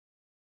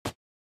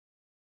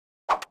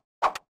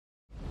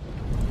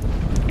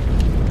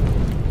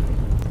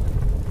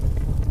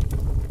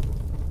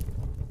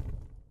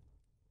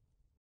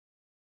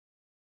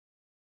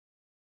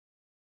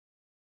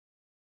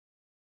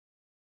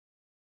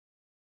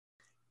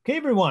Okay,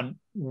 everyone,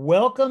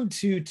 welcome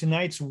to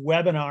tonight's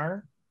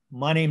webinar.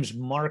 My name is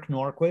Mark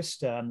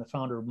Norquist. I'm the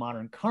founder of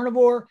Modern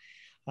Carnivore,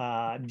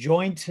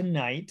 joined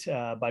tonight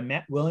by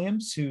Matt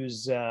Williams,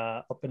 who's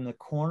up in the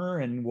corner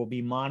and will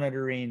be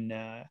monitoring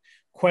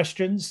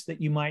questions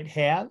that you might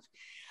have.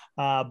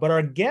 But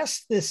our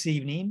guest this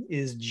evening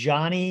is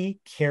Johnny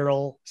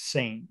Carrol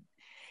Sain.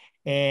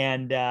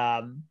 And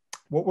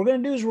what we're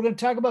going to do is we're going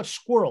to talk about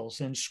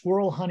squirrels and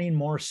squirrel hunting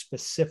more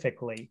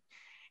specifically.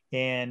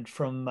 And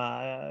from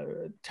a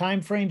time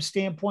frame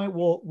standpoint,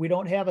 we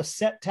don't have a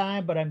set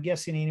time, but I'm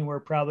guessing anywhere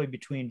probably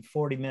between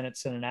 40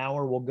 minutes and an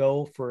hour will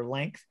go for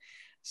length.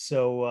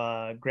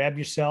 So grab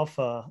yourself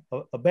a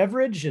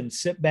beverage and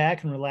sit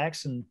back and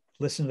relax and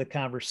listen to the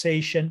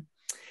conversation.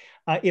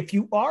 If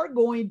you are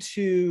going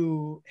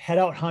to head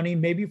out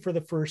hunting, maybe for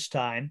the first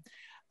time,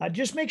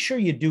 just make sure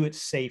you do it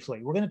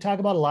safely. We're going to talk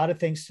about a lot of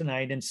things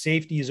tonight, and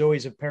safety is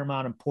always of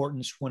paramount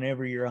importance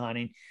whenever you're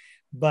hunting.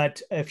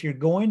 But if you're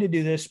going to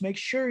do this, make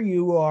sure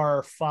you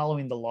are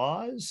following the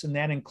laws, and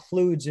that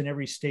includes in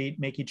every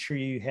state making sure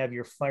you have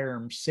your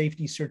firearm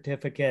safety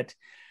certificate.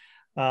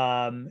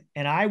 And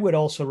I would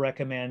also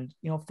recommend,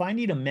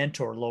 finding a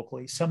mentor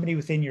locally, somebody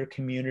within your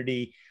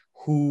community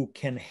who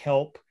can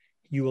help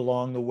you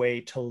along the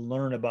way to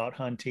learn about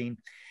hunting,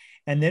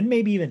 and then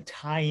maybe even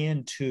tie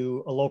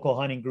into a local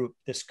hunting group.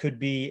 This could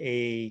be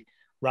a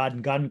rod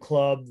and gun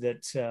club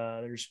that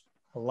there's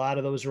a lot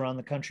of those around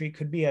the country. It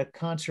could be a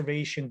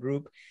conservation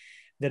group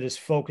that is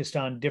focused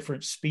on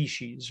different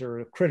species,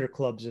 or critter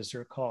clubs as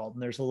they're called.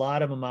 And there's a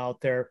lot of them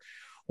out there,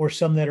 or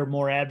some that are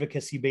more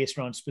advocacy based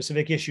around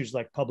specific issues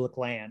like public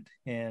land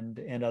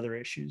and other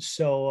issues.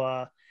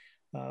 So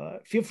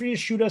feel free to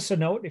shoot us a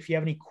note if you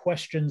have any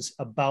questions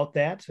about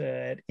that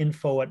at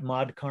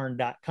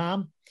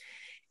info@modcarn.com.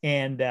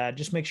 And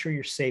just make sure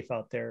you're safe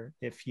out there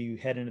if you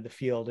head into the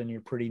field and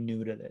you're pretty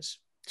new to this.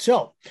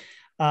 So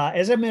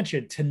as I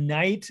mentioned,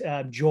 tonight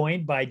I'm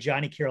joined by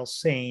Johnny Carrol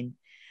Sain.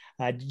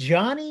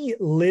 Johnny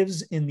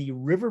lives in the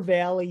River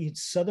Valley,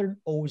 Southern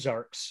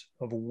Ozarks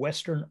of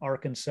Western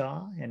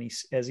Arkansas. And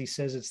as he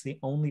says, it's the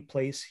only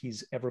place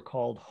he's ever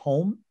called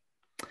home.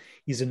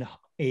 He's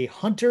a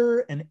hunter,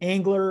 an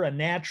angler, a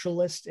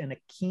naturalist, and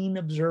a keen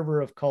observer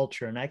of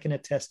culture. And I can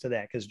attest to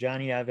that because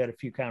Johnny and I have had a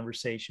few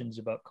conversations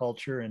about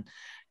culture, and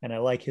I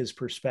like his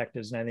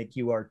perspectives. And I think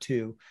you are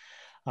too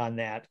on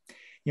that.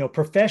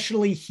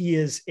 Professionally, he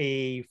is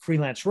a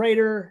freelance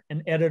writer,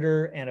 an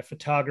editor, and a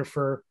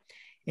photographer.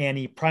 And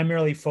he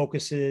primarily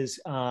focuses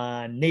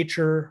on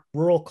nature,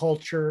 rural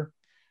culture,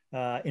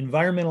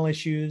 environmental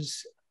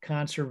issues,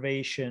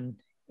 conservation,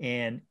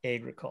 and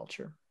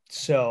agriculture.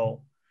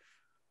 So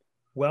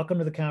welcome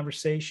to the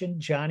conversation,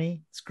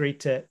 Johnny. It's great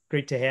to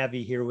have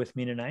you here with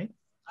me tonight.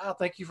 Oh,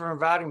 thank you for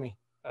inviting me.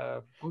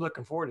 I'm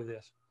looking forward to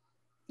this.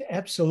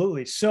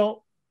 Absolutely.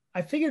 So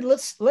I figured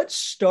let's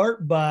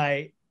start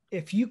by,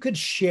 if you could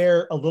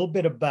share a little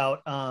bit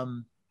about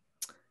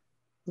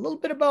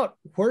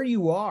where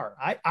you are.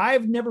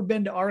 I've never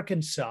been to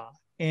Arkansas,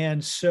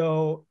 and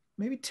so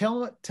maybe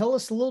tell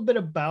us a little bit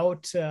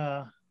about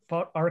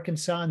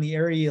Arkansas and the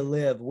area you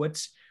live.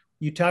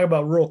 You talk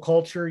about rural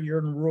culture. You're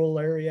in a rural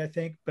area, I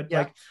think, but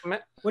yeah,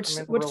 what's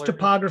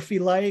topography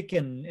like,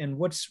 and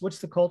what's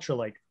the culture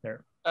like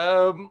there?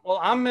 Well,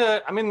 I'm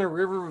in the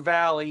River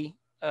Valley,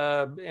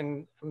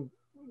 and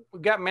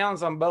we've got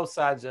mountains on both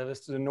sides of us.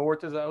 To the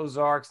north of the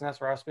Ozarks, and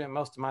that's where I spent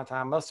most of my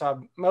time. Most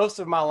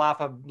of my life,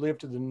 I've lived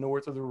to the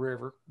north of the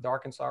river, the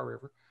Arkansas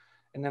River,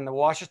 and then the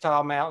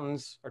Ouachita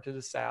Mountains are to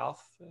the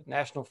south.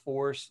 National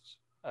Forest,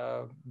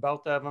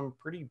 both of them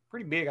pretty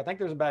big. I think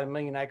there's about 1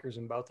 million acres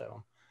in both of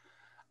them.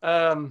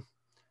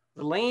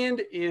 The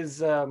land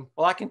is well,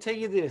 I can tell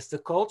you this: the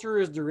culture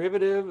is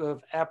derivative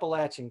of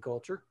Appalachian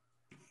culture,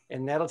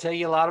 and that'll tell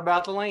you a lot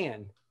about the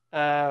land.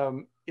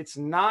 It's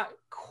not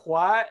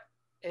quite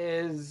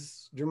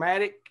as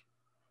dramatic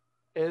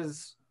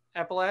as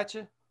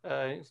Appalachia,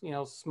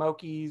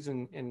 Smokies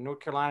and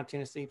North Carolina,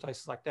 Tennessee,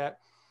 places like that.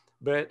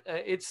 But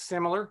it's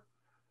similar.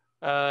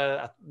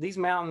 These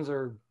mountains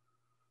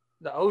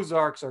the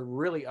Ozarks are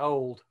really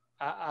old.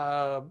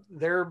 I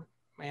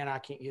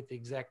can't get the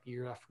exact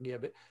year, I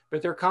forget,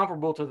 but they're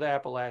comparable to the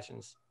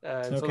Appalachians.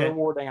 Okay. So they're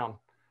wore down.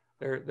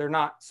 They're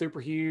not super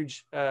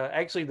huge.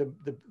 Actually,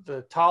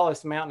 the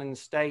tallest mountain in the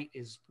state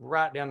is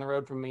right down the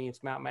road from me.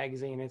 It's Mount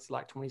Magazine. It's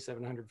like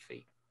 2,700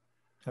 feet.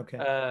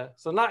 Okay.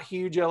 So not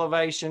huge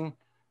elevation,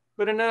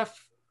 but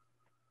enough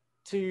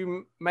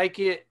to make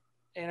it,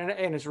 and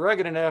it's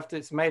rugged enough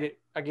that's made it,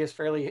 I guess,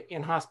 fairly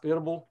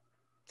inhospitable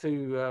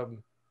to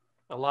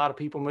a lot of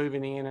people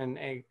moving in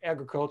and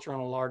agriculture on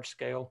a large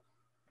scale.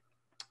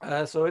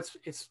 So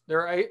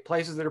there are 8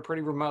 places that are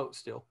pretty remote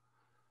still.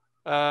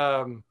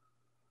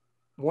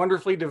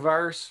 Wonderfully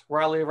diverse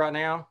where I live right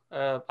now.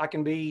 I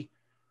can be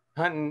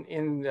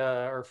hunting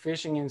or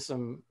fishing in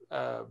some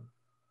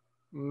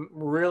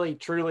really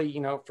truly,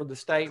 for the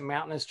state,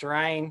 mountainous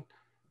terrain.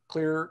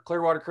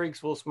 Clearwater Creek's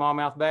full of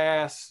smallmouth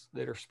bass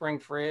that are spring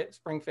fed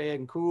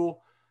and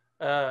cool.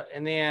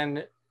 And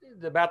then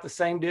about the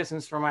same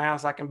distance from my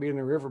house, I can be in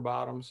the river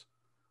bottoms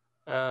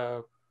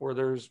where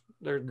there's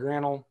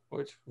grinnell,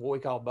 which what we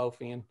call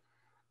bowfin,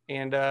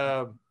 and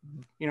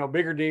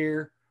bigger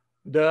deer,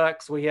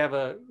 ducks.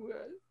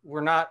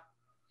 We're not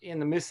in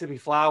the Mississippi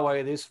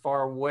Flyway this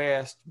far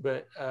west,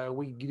 but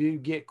we do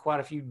get quite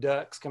a few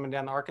ducks coming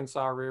down the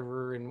Arkansas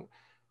River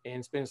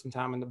and spend some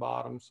time in the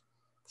bottoms.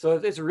 So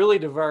it's a really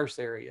diverse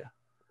area.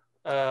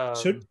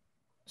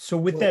 So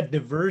with that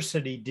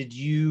diversity, did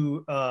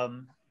you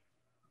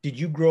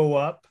grow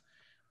up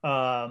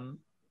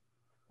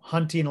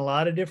hunting a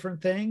lot of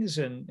different things,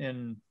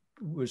 and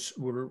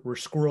were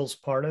squirrels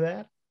part of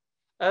that?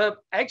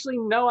 Actually,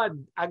 no.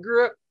 I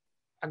grew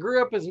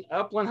up as an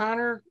upland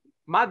hunter.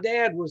 My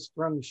dad was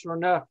from the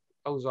Enough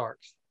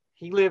Ozarks.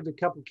 He lived a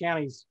couple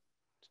counties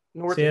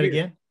north Say of it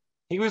here. again.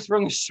 He was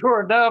from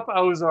the Enough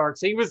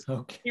Ozarks. He was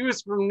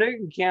from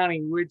Newton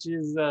County, which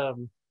is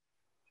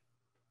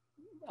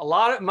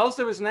most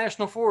of it's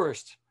national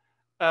forest.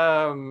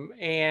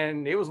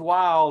 And it was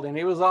wild, and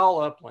it was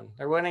all upland.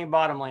 There wasn't any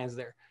bottomlands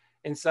there.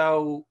 And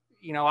so,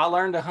 I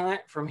learned to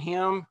hunt from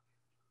him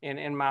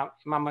and my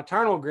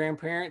maternal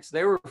grandparents.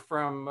 They were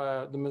from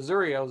the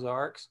Missouri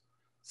Ozarks.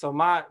 So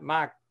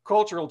my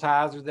cultural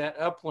ties are that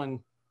upland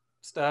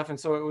stuff. And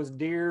so it was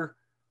deer,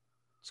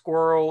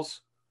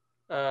 squirrels,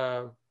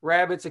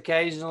 rabbits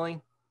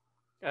occasionally,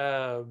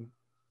 and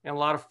a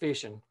lot of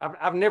fishing.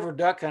 I've never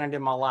duck hunted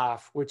in my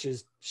life, which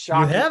is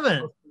shocking. You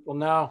haven't? Well,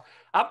 no,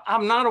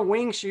 I'm not a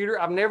wing shooter.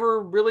 I've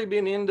never really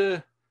been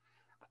into.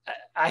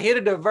 I hit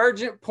a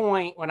divergent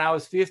point when I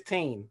was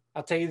 15.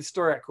 I'll tell you the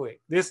story right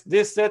quick.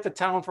 This set the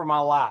tone for my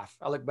life.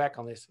 I look back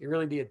on this. It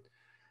really did.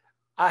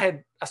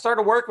 I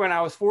started working when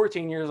I was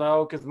 14 years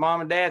old because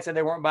mom and dad said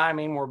they weren't buying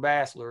me any more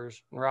bass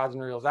lures and rods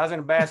and reels. I was in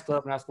a bass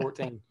club when I was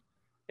 14.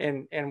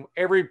 And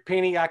every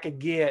penny I could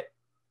get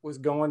was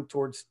going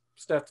towards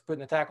stuff to put in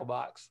the tackle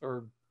box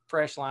or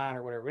fresh line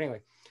or whatever.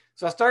 Anyway,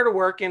 so I started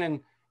working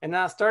and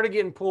I started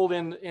getting pulled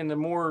into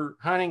more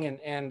hunting.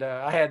 And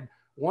I had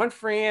one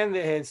friend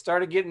that had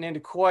started getting into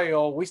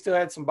quail. We still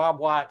had some Bob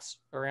Whites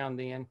around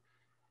then.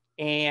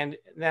 And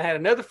then I had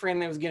another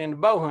friend that was getting into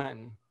bow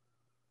hunting.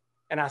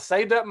 And I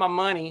saved up my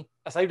money.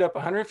 I saved up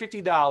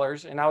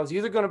 $150, and I was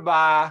either going to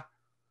buy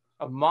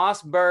a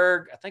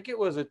Mossberg. I think it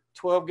was a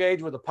 12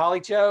 gauge with a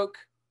poly choke.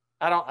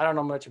 I don't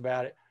know much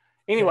about it.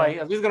 Anyway,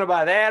 I was either going to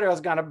buy that, or I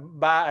was going to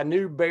buy a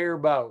new Bear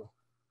bow.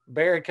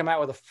 Bear had come out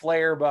with a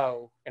flare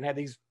bow and had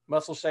these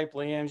muscle shaped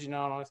limbs, and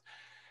all this.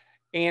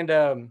 And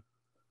I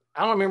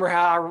don't remember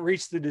how I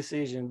reached the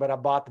decision, but I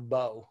bought the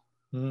bow.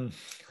 And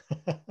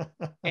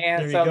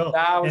so the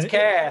die was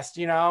cast,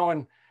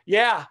 and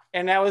yeah,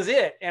 and that was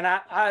it. And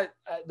I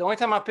the only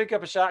time I pick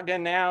up a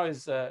shotgun now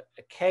is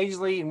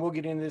occasionally, and we'll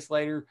get into this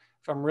later,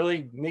 if I'm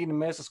really needing to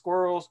mess with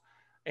squirrels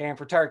and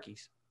for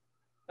turkeys.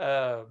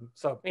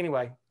 So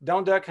anyway,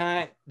 don't duck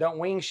hunt, don't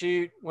wing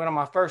shoot. Went on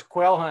my first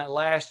quail hunt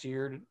last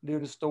year,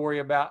 doing a story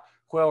about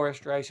quail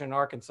restoration in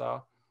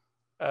Arkansas.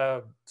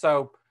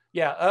 So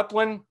yeah,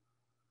 upland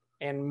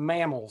and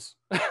mammals,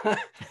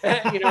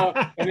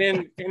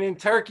 and then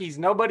turkeys.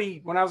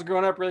 Nobody, when I was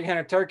growing up, really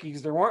hunted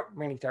turkeys. There weren't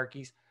many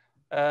turkeys.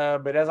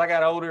 But as I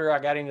got older, I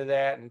got into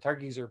that, and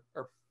turkeys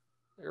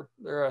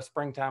they're a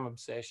springtime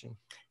obsession.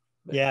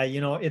 But, yeah,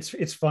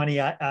 it's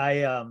funny.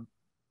 I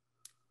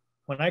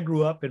when I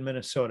grew up in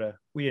Minnesota,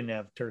 we didn't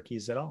have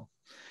turkeys at all.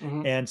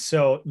 Mm-hmm. And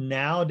so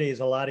nowadays,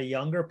 a lot of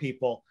younger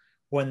people,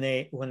 when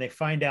they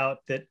find out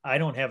that I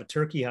don't have a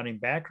turkey hunting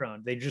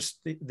background, they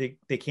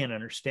can't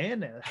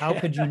understand it. How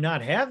could you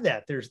not have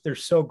that? They're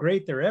so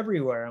great. They're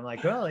everywhere. I'm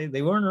like, well,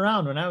 they weren't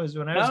around when I was a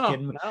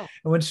kid. No. And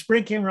when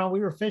spring came around, we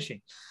were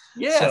fishing.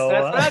 Yes, so,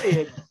 that's what I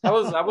did. I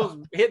was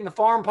hitting the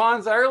farm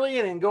ponds early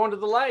and then going to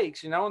the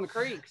lakes, and the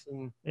creeks.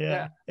 And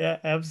yeah,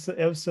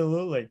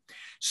 absolutely.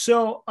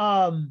 So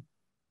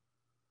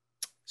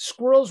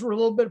squirrels were a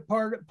little bit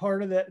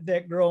part of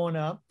that growing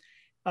up.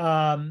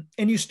 And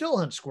you still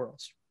hunt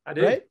squirrels. I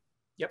do. Right?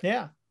 Yep.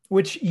 Yeah.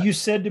 Which you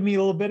said to me a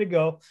little bit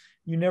ago,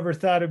 you never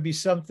thought it'd be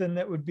something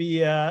that would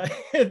be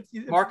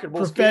marketable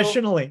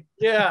professionally.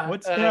 Skill.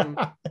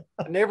 Yeah.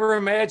 I never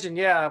imagined.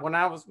 Yeah. When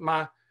I was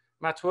my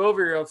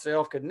 12-year-old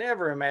self could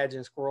never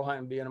imagine squirrel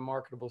hunting being a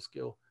marketable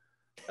skill.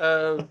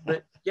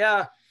 But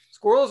yeah,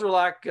 squirrels are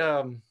like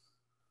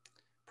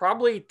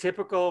probably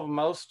typical of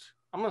most,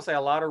 I'm going to say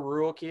a lot of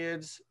rural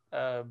kids.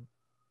 I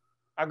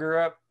grew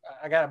up,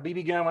 I got a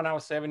BB gun when I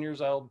was 7 years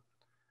old.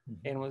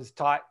 And was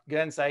taught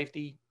gun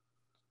safety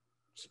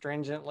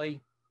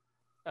stringently.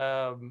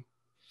 I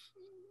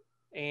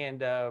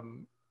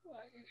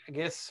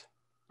guess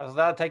I was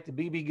allowed to take the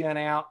BB gun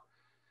out.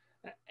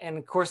 And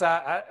of course,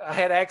 I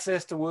had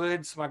access to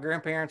woods. My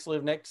grandparents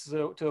lived next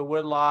to a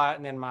wood lot.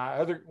 And then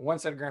one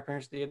set of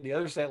grandparents did. The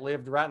other set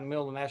lived right in the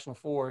middle of the national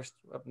forest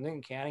up in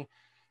Newton County.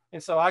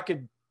 And so I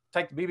could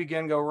take the BB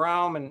gun, go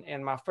roam.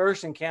 And my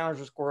first encounters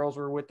with squirrels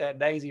were with that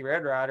Daisy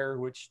Red Ryder,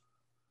 which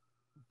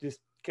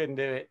just couldn't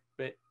do it.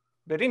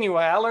 But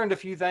anyway, I learned a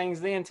few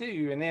things then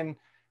too. And then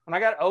when I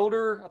got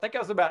older, I think I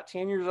was about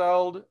 10 years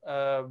old.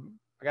 I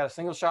got a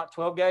single shot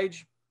 12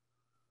 gauge,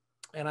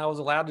 and I was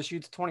allowed to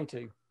shoot the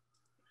 22.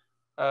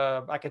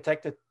 I could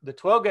take the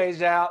 12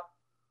 gauge out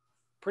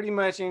pretty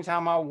much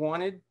anytime I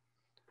wanted.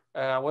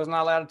 I was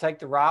not allowed to take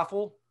the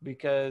rifle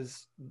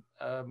because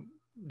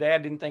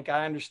Dad didn't think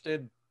I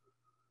understood,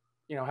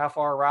 how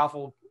far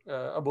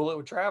a bullet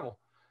would travel.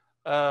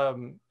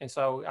 And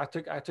so I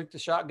took the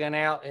shotgun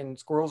out, and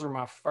squirrels were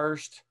my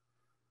first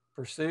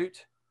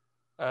pursuit.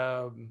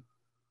 I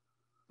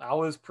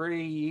was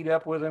pretty eat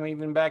up with them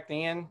even back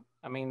then.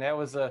 I mean,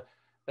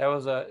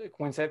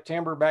 when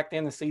September back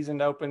then, the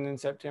season opened in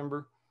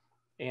September,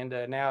 and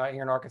now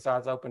here in Arkansas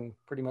it's open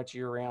pretty much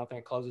year round. I think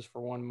it closes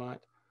for 1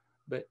 month,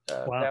 but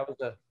Wow.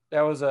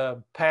 that was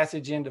a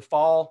passage into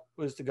fall,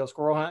 was to go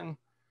squirrel hunting.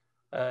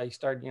 You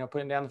started,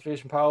 putting down the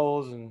fishing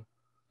poles and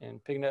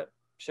picking up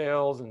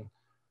shells and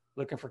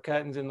looking for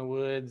cuttings in the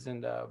woods.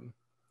 And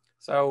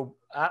so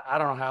I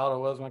don't know how old I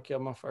was when I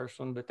killed my first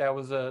one, but that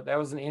was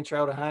an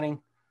intro to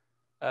hunting.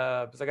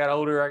 As I got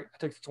older, I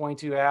took the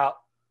 22 out,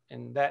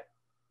 and a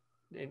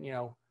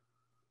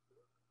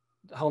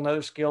whole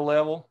nother skill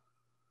level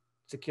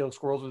to kill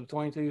squirrels with the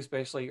 22,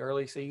 especially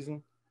early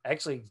season.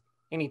 Actually,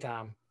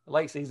 anytime.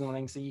 Late season, when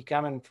they can see you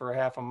coming for a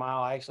half a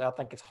mile, I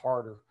think it's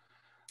harder.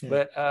 Yeah.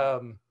 But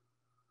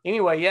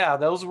anyway, yeah,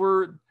 those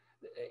were,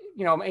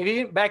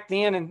 maybe back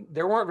then, and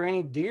there weren't very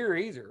many deer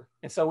either.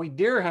 And so we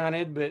deer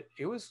hunted, but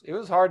it was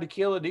hard to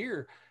kill a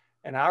deer.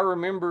 And I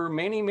remember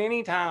many,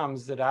 many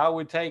times that I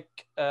would take,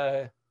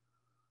 when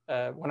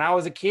I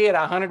was a kid,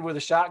 I hunted with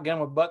a shotgun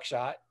with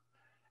buckshot,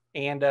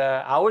 and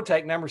I would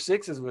take number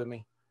 6s with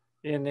me.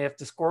 And if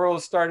the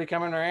squirrels started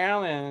coming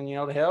around, and,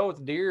 to hell with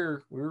the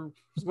deer, we were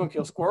just going to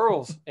kill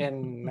squirrels.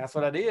 And that's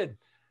what I did.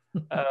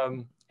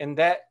 And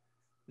that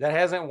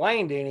hasn't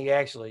waned any,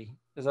 actually,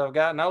 as I've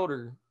gotten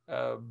older.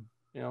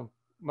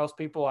 Most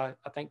people, I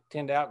think,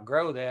 tend to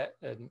outgrow that.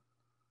 And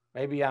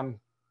maybe I'm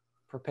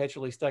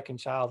perpetually stuck in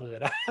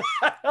childhood.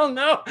 I don't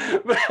know.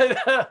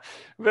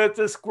 But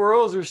the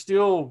squirrels are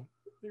still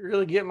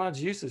really getting my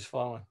juices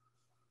flowing.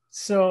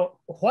 So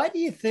why do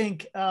you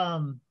think,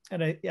 and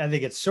I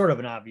think it's sort of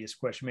an obvious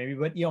question maybe,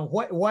 but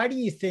why do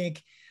you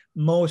think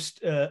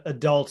most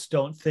adults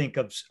don't think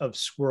of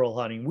squirrel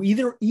hunting?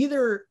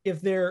 Either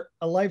if they're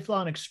a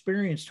lifelong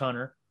experienced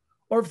hunter,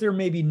 or if they're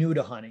maybe new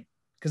to hunting?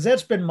 Because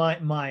that's been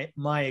my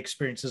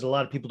experience, is a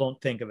lot of people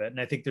don't think of it, and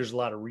I think there's a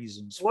lot of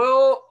reasons.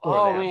 Well,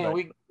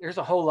 there's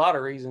a whole lot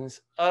of reasons.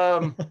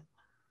 They're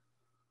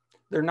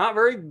not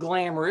very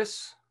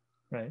glamorous,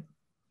 right?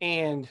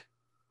 And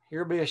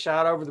here'll be a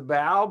shot over the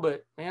bow,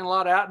 but man, a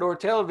lot of outdoor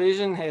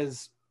television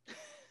has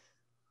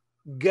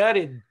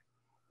gutted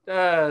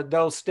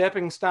those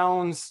stepping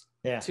stones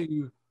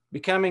to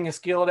becoming a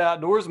skilled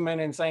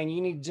outdoorsman, and saying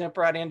you need to jump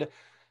right into,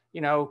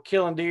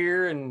 killing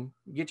deer, and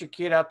get your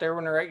kid out there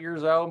when they're 8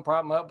 years old and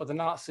prop them up with a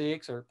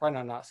 0.6, or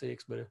probably not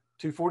 0.6, but a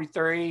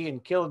 243,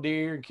 and kill a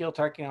deer and kill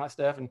turkey and all that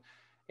stuff.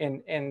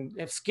 And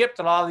have skipped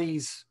a lot of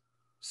these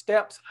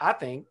steps, I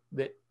think,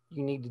 that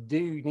you need to do,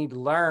 you need to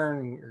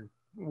learn or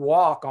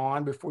walk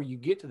on before you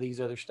get to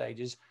these other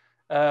stages.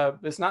 They're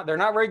not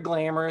very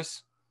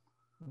glamorous.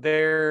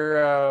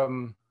 They're,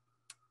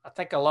 I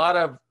think a lot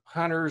of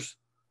hunters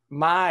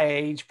my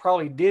age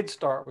probably did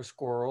start with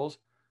squirrels,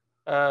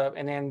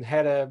 and then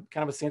had a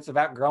kind of a sense of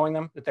outgrowing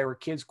them, that they were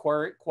kids'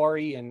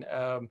 quarry, and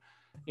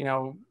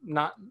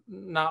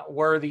not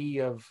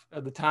worthy of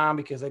the time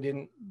because they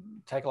didn't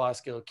take a lot of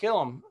skill to kill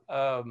them.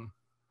 I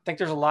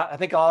think I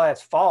think all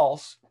that's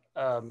false,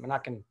 and I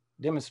can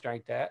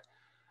demonstrate that.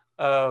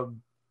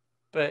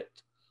 But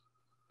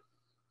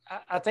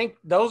I think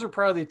those are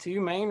probably the two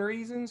main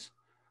reasons.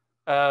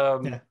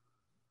 And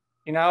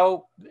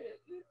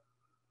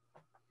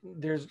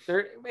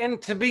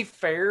to be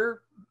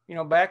fair,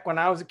 back when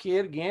I was a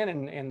kid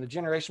again, and the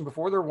generation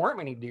before, there weren't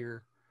many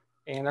deer,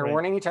 and there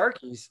weren't any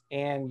turkeys.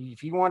 And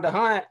if you wanted to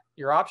hunt,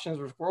 your options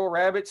were squirrel,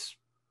 rabbits,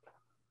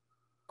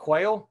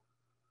 quail.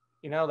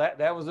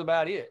 That was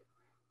about it.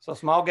 So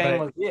small game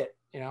was it.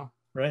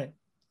 Right.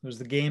 It was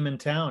the game in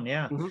town.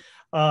 Yeah.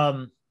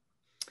 Mm-hmm.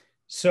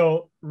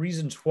 So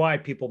reasons why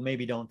people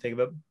maybe don't think of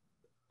it.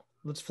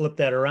 Let's flip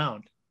that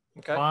around.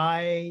 Okay.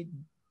 Why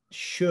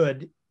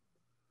should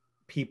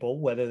people,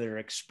 whether they're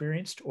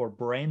experienced or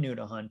brand new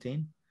to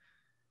hunting,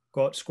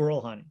 go out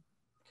squirrel hunting?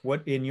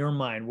 What, in your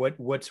mind, what are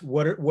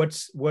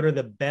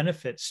the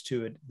benefits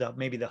to it?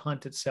 Maybe the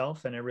hunt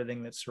itself and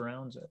everything that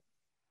surrounds it.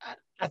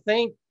 I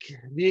think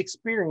the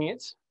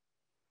experience,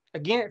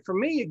 for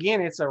me,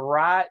 it's a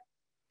rite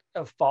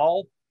of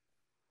fall.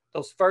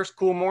 Those first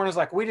cool mornings,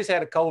 like we just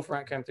had a cold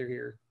front come through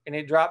here, and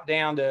it dropped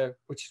down to,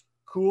 which is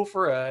cool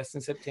for us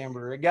in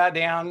September. It got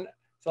down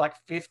to like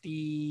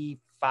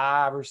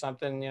 55 or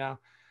something, It's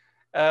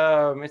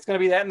going to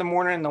be that in the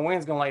morning, and the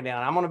wind's going to lay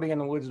down. I'm going to be in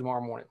the woods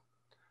tomorrow morning.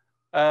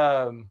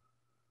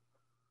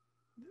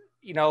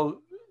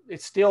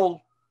 It's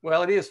still,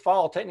 it is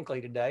fall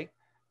technically today,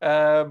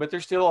 but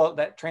there's still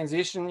that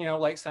transition,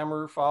 late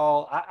summer,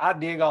 fall. I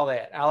dig all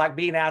that. I like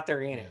being out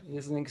there in it.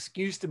 It's an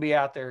excuse to be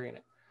out there in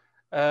it.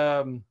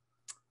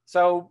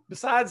 So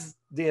besides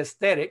the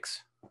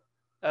aesthetics,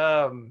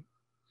 I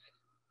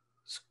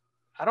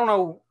don't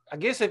know. I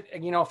guess if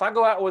I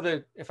go out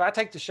if I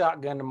take the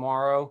shotgun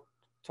tomorrow,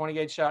 20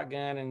 gauge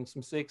shotgun and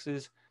some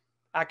 6s,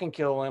 I can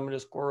kill limited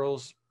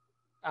squirrels.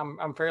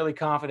 I'm fairly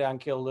confident I can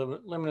kill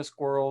limited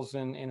squirrels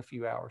in a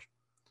few hours.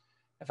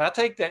 If I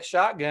take that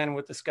shotgun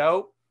with the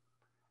scope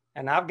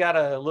and I've got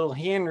a little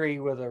Henry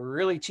with a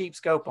really cheap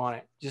scope on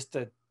it, just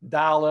to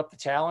dial up the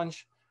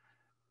challenge,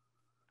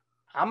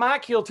 I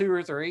might kill 2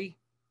 or 3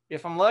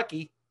 if I'm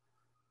lucky.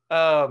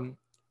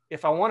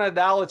 If I want to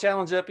dial the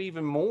challenge up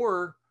even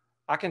more,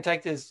 I can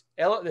take this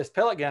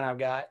pellet gun I've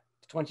got,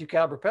 22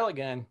 caliber pellet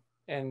gun,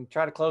 and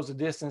try to close the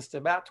distance to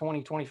about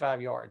 20,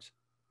 25 yards.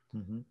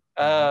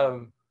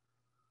 Mm-hmm.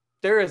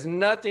 There is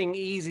nothing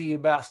easy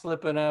about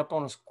slipping up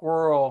on a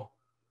squirrel,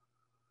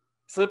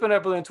 slipping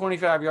up within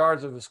 25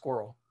 yards of a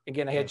squirrel and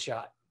getting a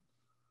headshot.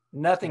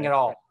 Nothing at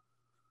all.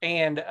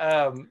 And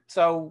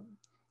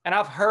and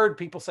I've heard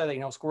people say that, you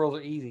know, squirrels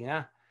are easy.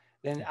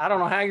 Then I don't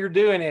know how you're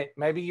doing it.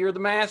 Maybe you're the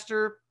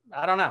master.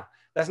 I don't know.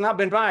 That's not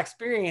been my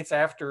experience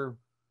after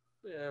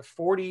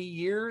 40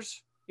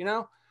 years. You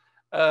know,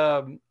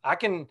 I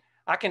can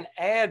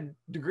add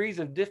degrees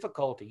of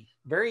difficulty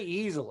very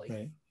easily.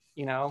 Okay.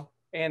 You know,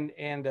 and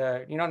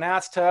you know, now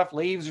it's tough.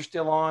 Leaves are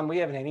still on. We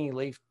haven't had any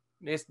leaf.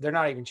 They're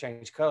not even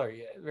changed color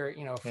yet. Very,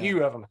 you know, a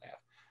few of them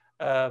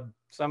have.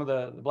 Some of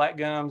the black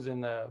gums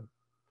and the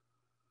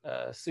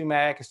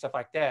sumac and stuff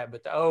like that,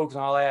 but the oaks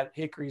and all that,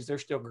 hickories, they're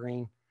still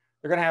green.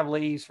 They're going to have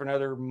leaves for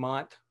another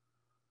month.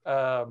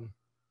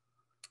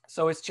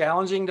 So it's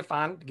challenging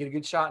to get a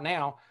good shot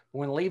now.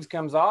 When leaves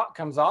comes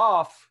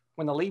off,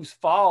 when the leaves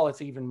fall,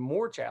 it's even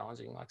more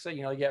challenging. Like I said,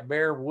 you know, you got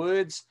bare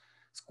woods,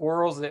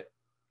 squirrels that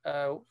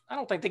I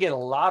don't think they get a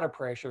lot of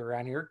pressure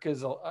around here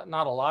because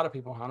not a lot of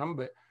people hunt them,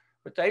 but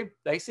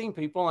they seen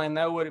people and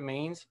know what it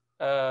means.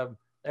 They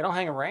don't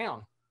hang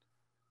around.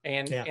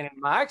 And in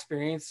my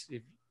experience,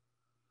 if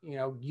you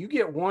know, you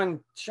get one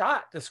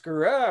shot to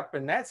screw up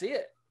and that's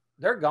it.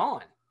 They're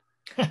gone.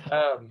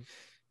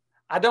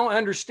 I don't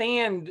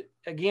understand,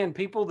 again,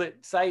 people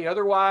that say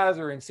otherwise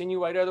or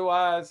insinuate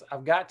otherwise.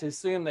 I've got to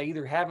assume they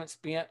either haven't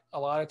spent a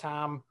lot of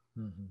time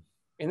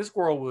in the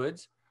squirrel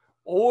woods,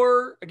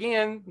 or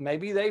again,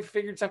 maybe they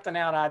figured something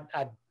out.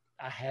 I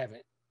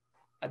haven't.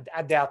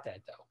 I doubt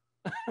that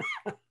though.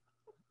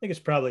 I think it's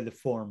probably the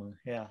former.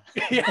 Yeah.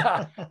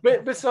 Yeah.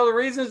 But so the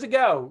reasons to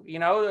go, you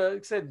know, like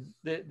I said,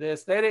 the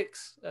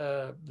aesthetics,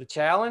 the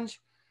challenge,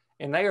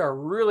 and they are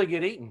really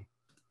good eating.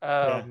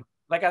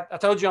 Like I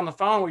told you on the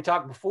phone, we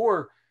talked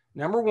before,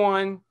 number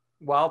one,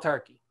 wild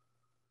turkey.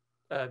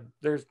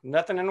 There's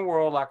nothing in the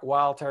world like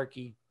wild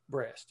turkey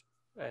breast.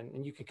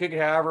 And you can cook it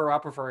however. I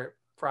prefer it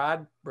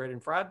fried, bread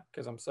and fried,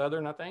 because I'm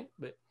Southern, I think.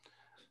 But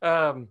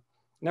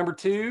number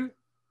two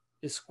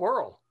is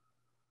squirrel.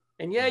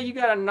 And yeah, you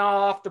got to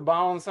gnaw off the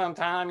bone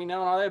sometime, you know,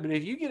 and all that. But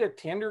if you get a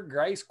tender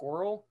gray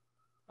squirrel,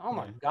 oh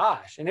my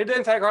gosh. And it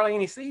doesn't take hardly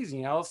any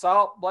seasoning, you know,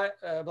 salt, black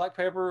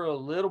pepper, a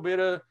little bit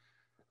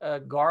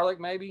of garlic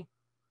maybe.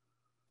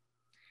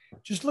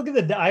 Just look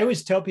at I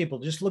always tell people,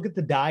 just look at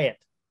the diet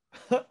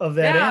of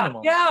that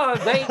animal. Yeah,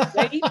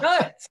 they eat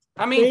nuts.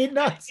 I mean, they eat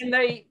nuts. And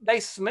they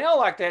smell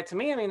like that to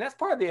me. I mean, that's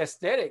part of the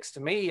aesthetics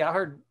to me.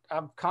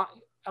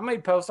 I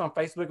made posts on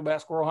Facebook about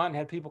squirrel hunting,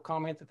 had people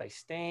comment that they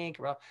stink.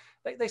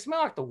 They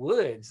smell like the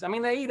woods. I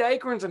mean, they eat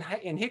acorns and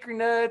hickory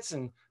nuts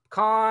and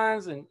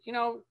pecans and, you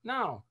know,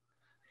 no.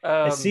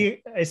 I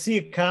see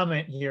a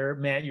comment here,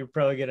 Matt, you're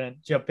probably going to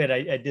jump in.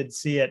 I did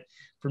see it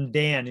from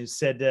Dan, who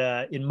said,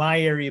 in my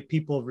area,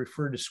 people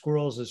refer to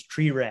squirrels as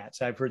tree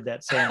rats. I've heard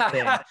that same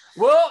thing.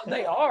 Well,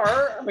 they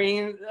are. I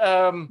mean,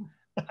 I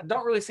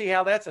don't really see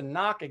how that's a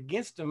knock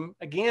against them.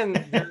 Again,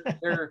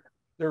 they're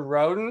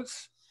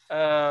rodents.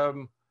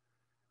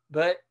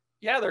 But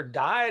yeah, their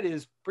diet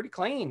is pretty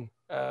clean.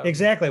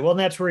 Exactly. Well, and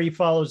that's where he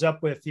follows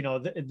up with, you know,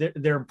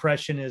 their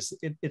impression is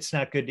it's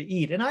not good to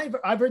eat. And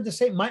I've heard the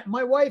same.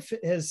 My wife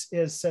has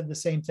said the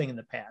same thing in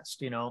the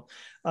past, you know,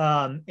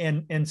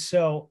 and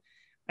so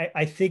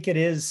I think it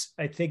is.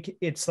 I think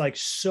it's like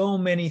so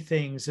many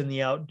things in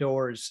the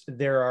outdoors.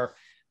 There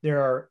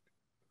are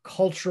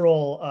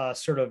cultural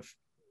sort of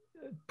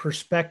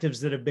perspectives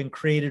that have been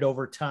created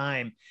over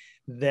time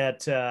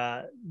that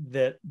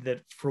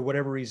for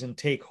whatever reason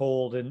take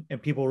hold,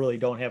 and people really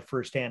don't have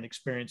firsthand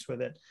experience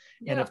with it.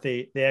 Yeah. And if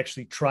they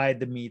actually tried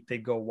the meat, they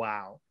go,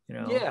 wow, you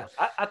know? Yeah,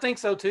 I think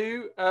so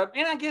too. And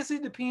I guess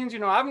it depends, you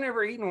know, I've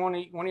never eaten one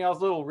of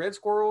y'all's little red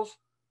squirrels.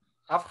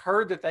 I've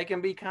heard that they can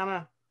be kind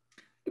of,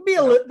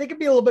 they could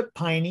be a little bit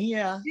piney.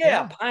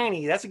 Yeah.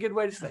 Piney. That's a good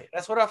way to say it.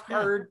 That's what I've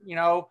heard. You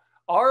know,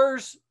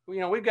 ours,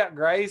 you know, we've got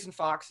grays and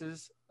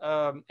foxes,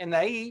 and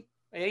they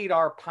eat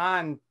our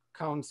pine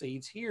cone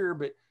seeds here,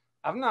 but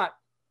I've not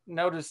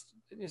noticed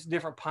it's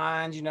different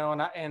pines, you know,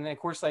 and of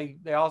course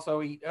they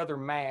also eat other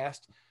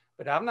mast,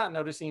 but I've not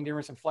noticed any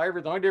difference in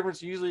flavor. The only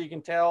difference usually you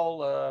can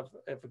tell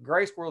if a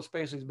gray squirrel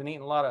especially has been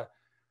eating a lot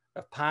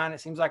of pine,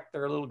 it seems like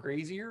they're a little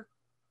greasier.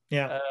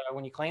 Yeah.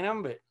 When you clean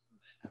them, but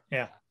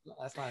yeah,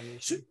 that's not an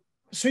issue.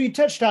 So you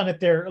touched on it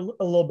there a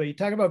little bit. You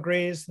talked about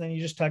grays, and then you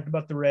just talked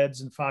about the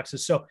reds and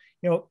foxes. So,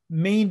 you know,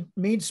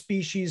 main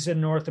species in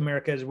North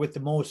America is with the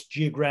most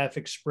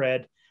geographic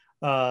spread.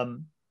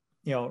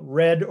 You know,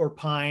 red or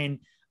pine,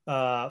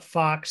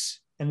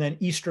 fox, and then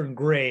Eastern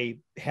gray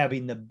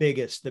having the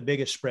biggest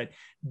spread.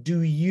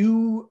 Do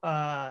you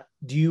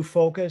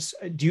focus?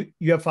 Do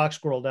you have fox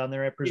squirrel down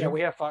there, I presume? Yeah,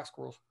 we have fox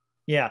squirrels.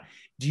 Yeah.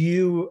 Do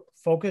you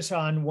focus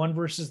on one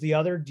versus the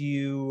other? Do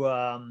you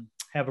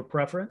have a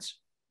preference?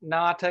 No,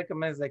 I take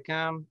them as they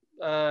come.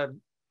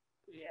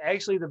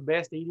 Actually, the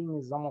best eating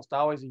is almost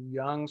always a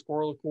young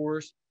squirrel, of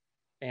course,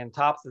 and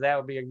tops of that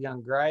would be a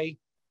young gray.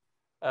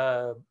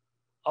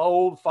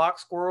 Old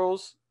fox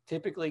squirrels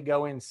typically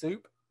go in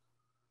soup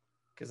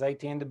because they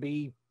tend to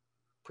be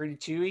pretty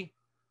chewy.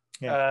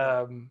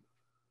 Yeah.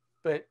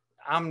 But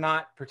I'm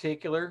not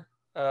particular.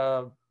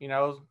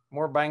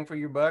 More bang for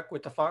your buck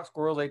with the fox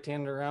squirrels. They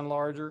tend to run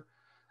larger.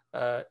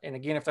 And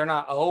again, if they're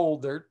not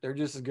old, they're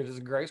just as good as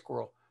a gray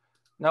squirrel.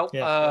 Nope.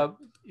 Yeah.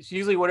 It's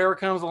usually whatever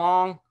comes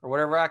along or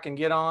whatever I can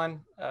get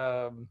on.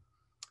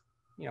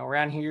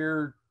 Around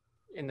here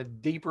in the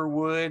deeper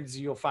woods,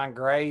 you'll find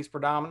grays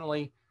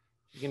predominantly.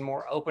 In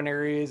more open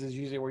areas is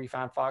usually where you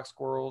find fox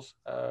squirrels.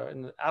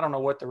 And I don't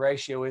know what the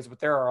ratio is, but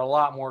there are a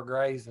lot more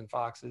grays than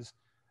foxes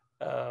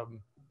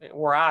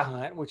where I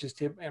hunt, which is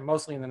and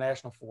mostly in the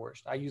national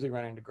forest. I usually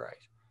run into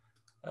grays,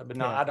 but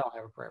no, I don't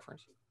have a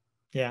preference.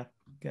 Yeah.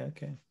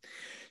 Okay.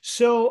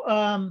 So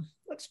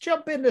let's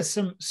jump into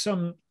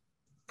some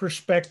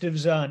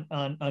perspectives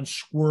on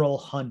squirrel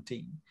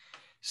hunting.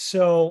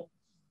 So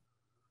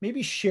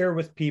maybe share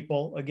with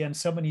people, again,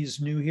 somebody who's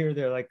new here,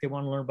 they're like, they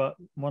want to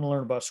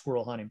learn about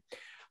squirrel hunting.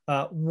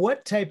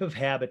 What type of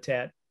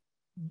habitat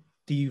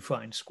do you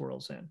find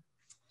squirrels in?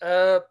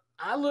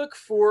 I look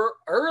for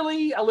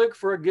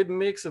a good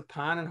mix of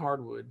pine and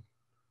hardwood.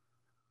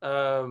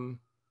 And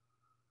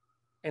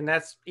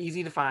that's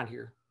easy to find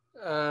here.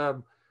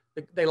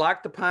 They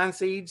like the pine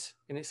seeds,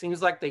 and it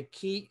seems like the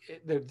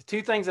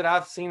two things that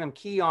I've seen them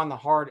key on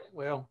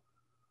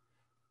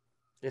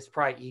it's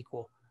probably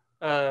equal.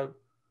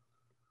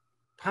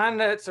 Pine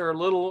nuts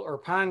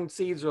pine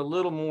seeds are a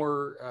little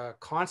more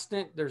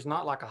constant. There's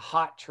not like a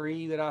hot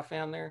tree that I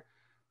found there.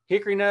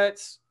 Hickory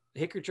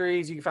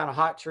trees, you can find a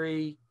hot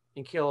tree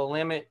and kill a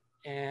limit.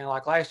 And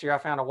like last year, I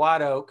found a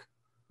white oak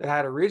that I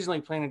had originally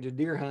planted to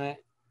deer hunt,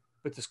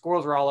 but the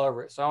squirrels were all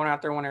over it. So I went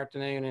out there one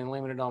afternoon and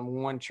limited on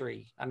one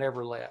tree. I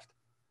never left.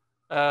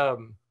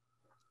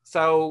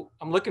 So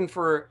I'm looking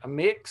for a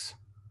mix.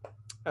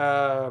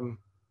 And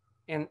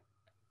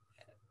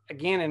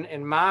again,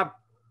 in my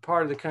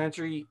part of the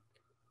country,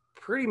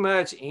 pretty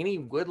much any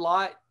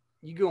woodlot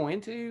you go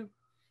into,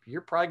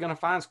 you're probably going to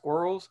find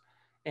squirrels.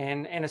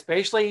 And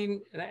especially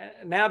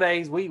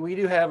nowadays, we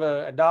do have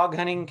a dog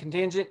hunting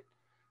contingent.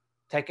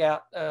 Take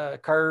out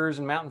curs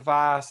and mountain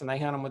vise, and they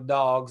hunt them with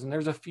dogs. And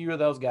there's a few of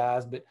those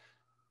guys, but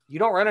you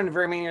don't run into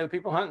very many other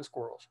people hunting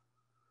squirrels.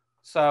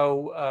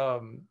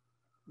 So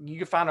you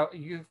can find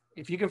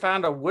if you can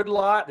find a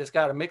woodlot that's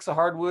got a mix of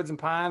hardwoods and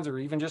pines, or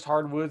even just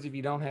hardwoods if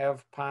you don't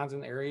have pines in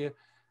the area,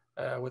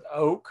 with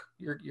oak,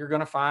 you're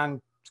going to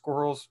find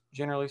squirrels,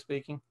 generally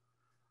speaking.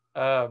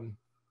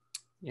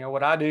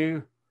 What I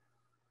do,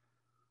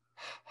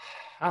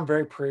 I'm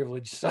very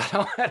privileged, so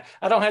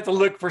I don't have to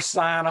look for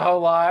sign a whole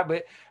lot.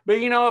 But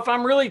if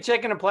I'm really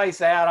checking a place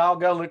out, I'll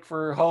go look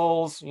for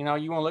holes. You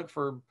want to look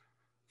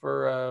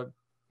for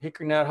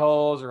hickory nut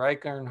holes or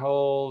acorn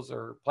holes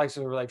or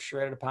places where they've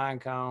shredded a pine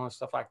cone and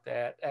stuff like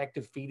that.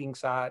 Active feeding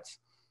sites.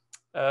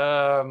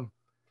 Right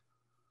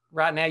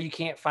now, you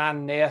can't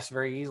find nests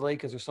very easily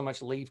because there's so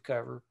much leaf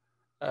cover.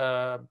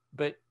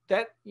 But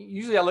that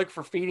usually I look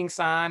for feeding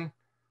sign.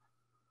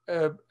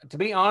 To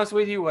be honest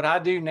with you, what I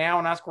do now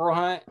when I squirrel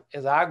hunt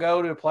is I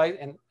go to a place,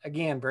 and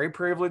again, very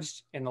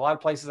privileged in a lot of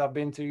places I've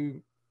been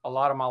to a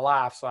lot of my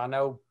life, so I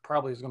know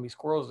probably there's going to be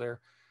squirrels there.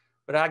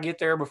 But I get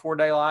there before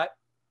daylight,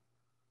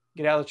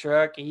 get out of the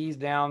truck, ease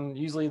down.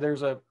 Usually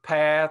there's a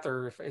path,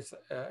 or if it's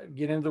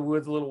get into the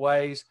woods a little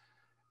ways.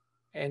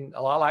 And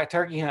a lot like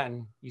turkey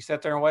hunting, you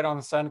sit there and wait on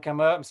the sun to come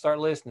up and start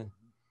listening.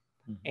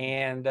 Mm-hmm.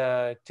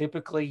 And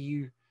typically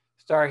you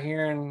start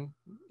hearing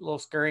little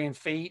scurrying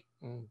feet,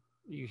 and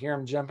you hear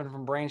them jumping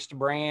from branch to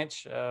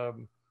branch.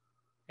 And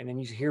then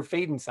you hear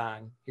feeding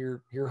sign,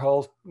 hear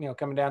holes,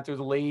 coming down through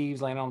the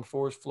leaves, laying on the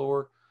forest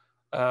floor.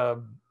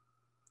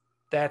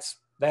 That's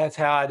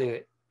how I do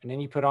it. And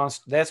then you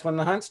that's when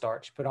the hunt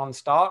starts. You put on the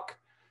stalk.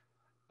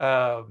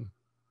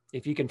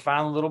 If you can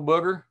find a little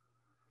booger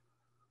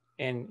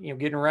and,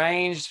 get in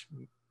range,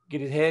 get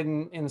his head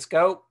in the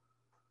scope,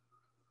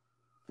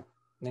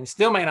 then it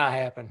still may not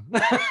happen.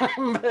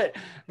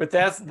 but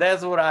that's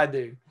what I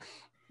do.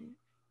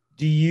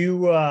 Do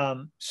you,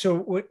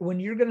 so when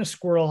you're going to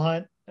squirrel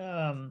hunt,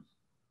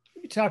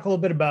 you talk a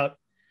little bit about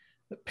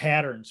the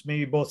patterns,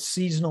 maybe both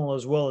seasonal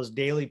as well as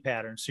daily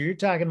patterns. So you're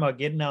talking about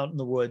getting out in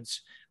the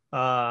woods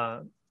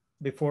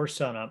before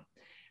sunup.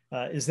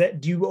 Do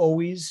you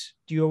always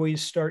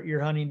start your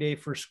hunting day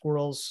for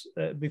squirrels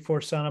before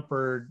sunup,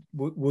 or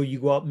will you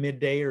go out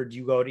midday, or do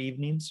you go out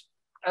evenings?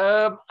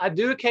 I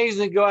do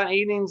occasionally go out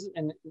evenings,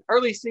 and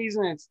early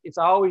season, it's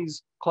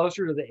always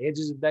closer to the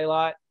edges of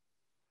daylight.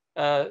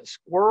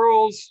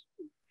 Squirrels,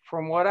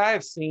 from what I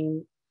have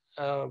seen,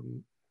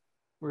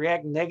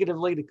 react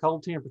negatively to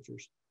cold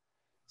temperatures.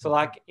 So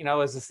like,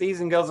 as the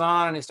season goes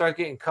on and it starts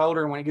getting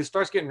colder, and when it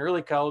starts getting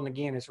really cold, and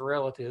again, it's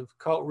relative,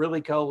 really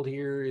cold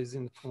here is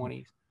in the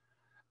 20s.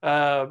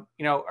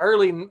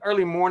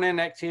 Early morning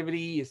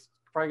activity is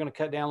probably going to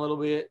cut down a little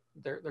bit.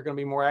 They're going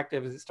to be more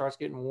active as it starts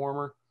getting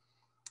warmer.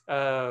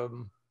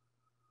 So,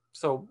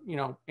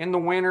 in the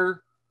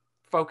winter,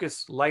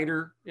 focus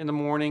later in the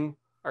morning,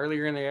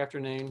 earlier in the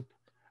afternoon.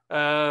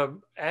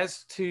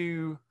 As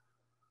to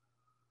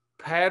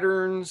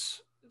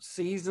patterns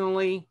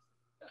seasonally,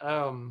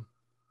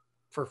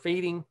 for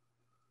feeding,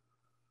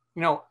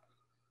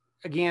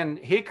 again,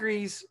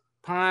 hickories,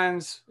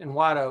 pines, and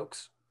white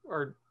oaks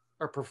are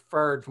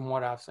preferred from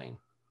what I've seen.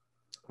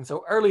 And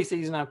so early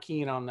season, I'm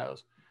keen on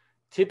those.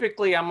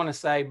 Typically, I'm going to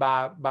say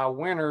by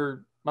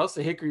winter, most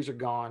of the hickories are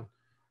gone.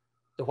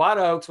 The white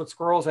oaks, what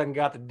squirrels haven't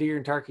got, the deer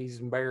and turkeys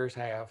and bears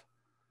have.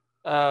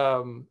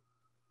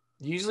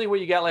 Usually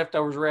what you got left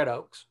over is red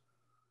oak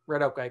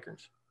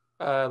acorns.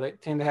 They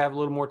tend to have a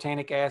little more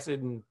tannic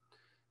acid and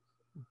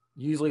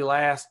usually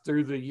last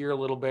through the year a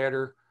little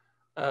better.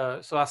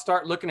 So I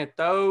start looking at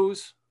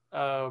those.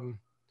 And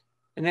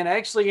then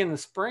actually in the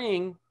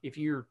spring, if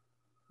you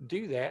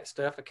do that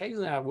stuff,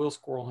 occasionally I will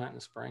squirrel hunt in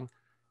the spring.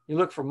 You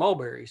look for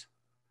mulberries.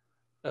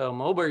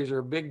 Mulberries are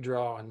a big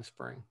draw in the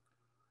spring.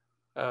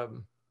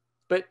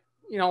 But,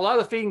 a lot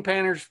of the feeding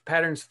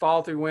patterns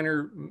fall through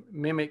winter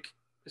mimic,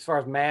 as far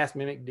as mass,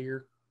 mimic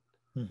deer,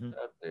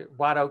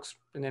 white oaks,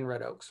 and then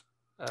red oaks.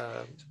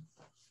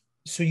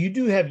 So you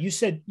do have, you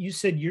said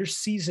your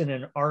season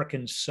in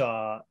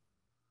Arkansas,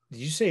 did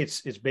you say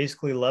it's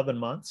basically 11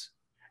 months?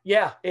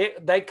 Yeah,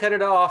 they cut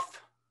it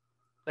off.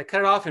 They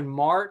cut it off in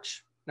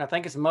March. And I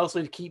think it's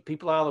mostly to keep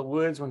people out of the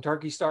woods when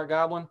turkeys start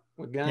gobbling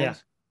with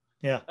guns.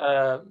 Yeah.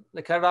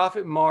 They cut it off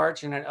in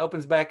March and it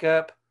opens back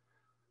up.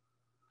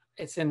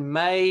 It's in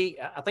May.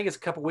 I think it's a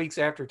couple weeks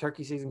after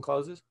turkey season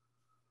closes.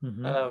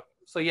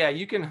 So yeah,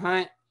 you can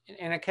hunt,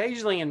 and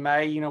occasionally in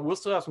May, we'll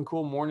still have some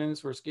cool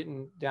mornings where it's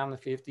getting down the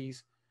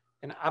 50s,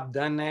 and I've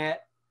done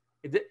that.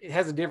 It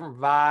has a different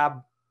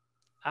vibe.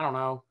 I don't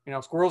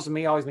know. Squirrels to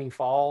me always mean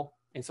fall,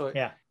 and so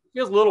it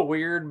feels a little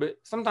weird. But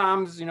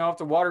sometimes, if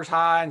the water's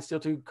high and still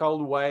too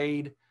cold to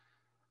wade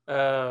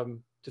to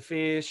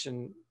fish,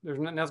 and there's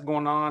nothing else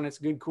going on, it's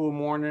a good cool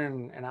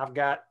morning, and I've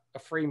got a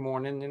free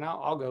morning, and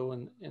I'll go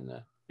in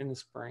the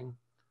spring.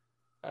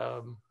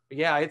 But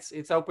yeah,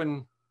 it's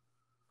open.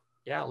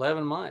 Yeah,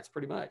 11 months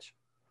pretty much.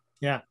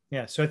 Yeah.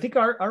 So I think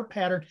our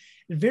pattern,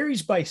 it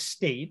varies by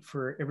state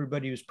for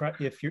everybody who's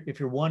if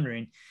you're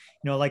wondering,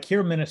 like here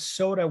in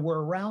Minnesota,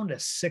 we're around a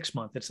 6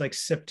 month. It's like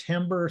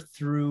September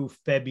through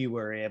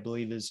February, I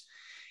believe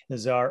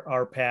is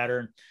our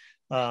pattern.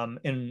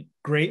 And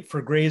great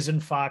for grazing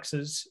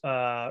foxes.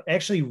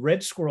 Actually,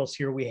 red squirrels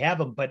here, we have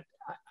them, but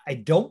I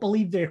don't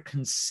believe they're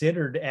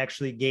considered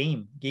actually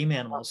game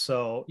animals.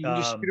 So you can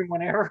just shoot them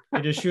whenever.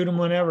 You just shoot them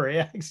whenever.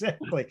 Yeah,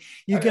 exactly.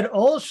 You can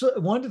also,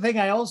 one thing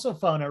I also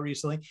found out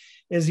recently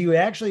is you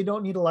actually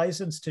don't need a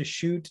license to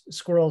shoot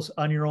squirrels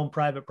on your own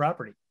private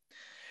property,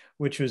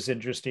 which was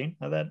interesting.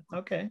 I thought,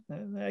 okay,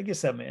 I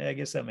guess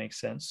that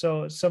makes sense.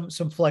 So some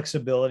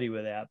flexibility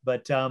with that.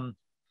 But well,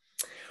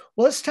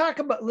 let's talk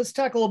a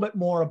little bit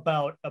more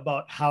about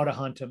how to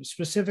hunt them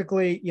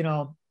specifically.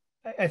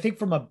 I think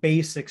from a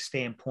basic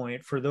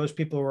standpoint, for those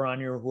people who are on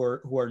here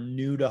who are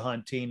new to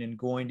hunting and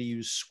going to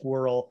use a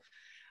squirrel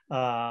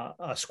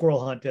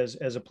hunt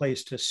as a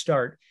place to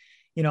start,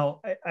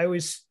 I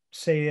always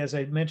say, as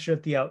I mentioned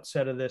at the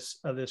outset of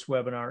this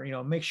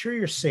webinar, make sure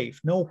you're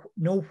safe. Know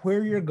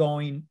where you're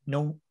going.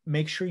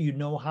 Make sure you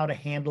know how to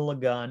handle a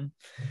gun.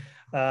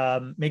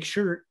 Make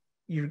sure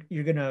you're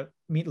going to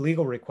meet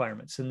legal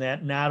requirements, and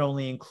that not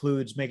only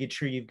includes making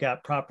sure you've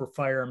got proper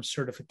firearms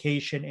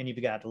certification and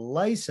you've got a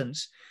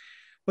license,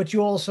 but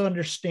you also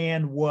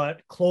understand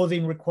what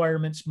clothing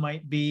requirements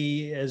might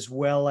be, as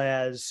well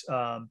as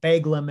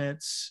bag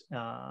limits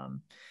and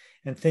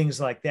things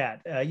like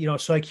that.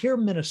 So like here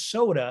in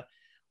Minnesota,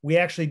 we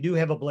actually do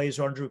have a blaze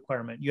orange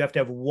requirement. You have to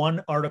have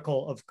one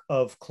article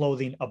of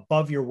clothing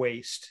above your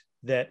waist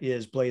that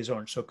is blaze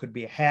orange. So it could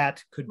be a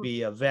hat, could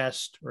be a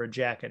vest or a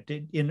jacket.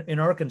 In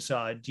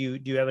Arkansas, do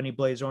you have any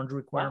blaze orange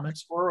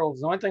requirements?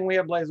 Squirrels. The only thing we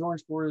have blaze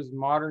orange for is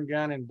modern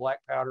gun and black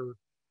powder.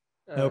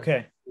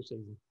 Okay.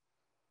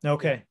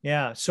 Okay.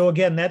 Yeah. So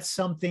again, that's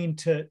something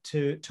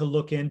to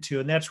look into.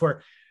 And that's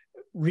where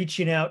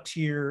reaching out to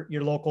your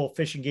local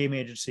fish and game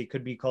agency,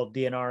 could be called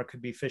DNR,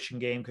 could be Fish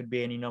and Game, could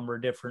be any number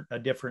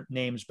of different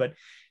names, but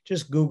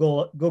just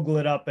Google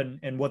it up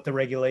and what the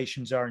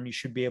regulations are. And you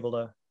should be able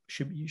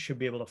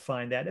to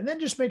find that. And then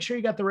just make sure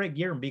you got the right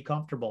gear and be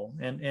comfortable.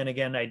 And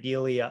again,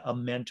 ideally a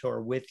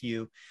mentor with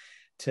you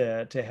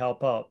to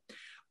help out.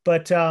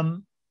 But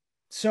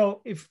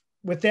so if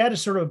with that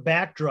as sort of a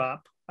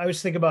backdrop, I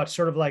was thinking about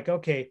sort of like,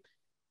 okay,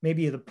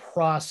 maybe the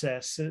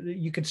process,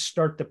 you could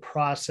start the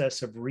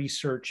process of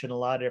research in a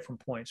lot of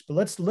different points, but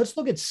let's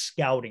look at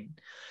scouting.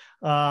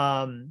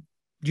 Do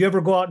you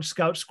ever go out and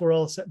scout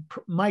squirrels?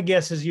 My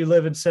guess is you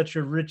live in such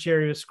a rich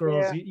area of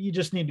squirrels. Yeah. You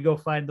just need to go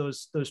find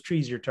those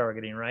trees you're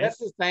targeting, right? That's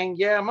the thing.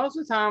 Yeah. Most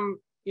of the time,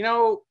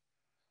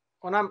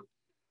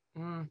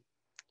 when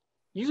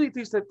usually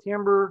through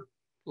September,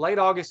 late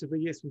August, if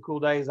we get some cool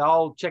days,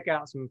 I'll check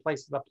out some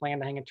places I plan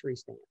to hang a tree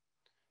stand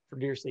for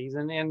deer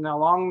season. And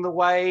along the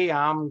way,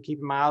 I'm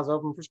keeping my eyes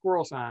open for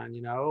squirrel sign,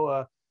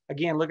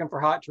 again, looking for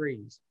hot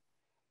trees.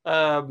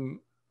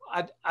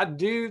 I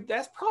do,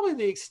 that's probably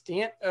the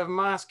extent of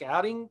my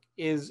scouting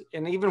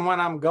and even when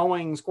I'm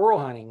going squirrel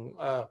hunting,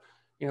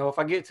 if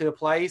I get to a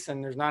place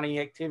and there's not any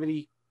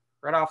activity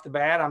right off the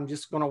bat, I'm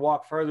just going to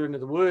walk further into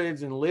the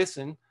woods and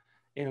listen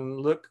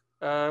and look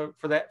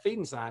for that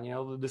feeding sign,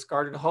 the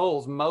discarded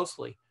holes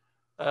mostly.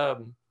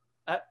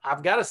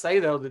 I've got to say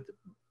though that,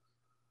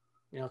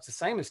 it's the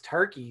same as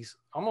turkeys.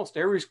 Almost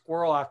every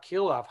squirrel I've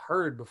killed, I've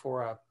heard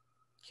before I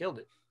killed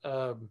it.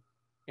 I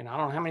don't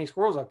know how many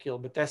squirrels I've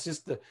killed, but that's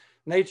just the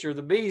nature of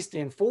the beast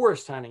in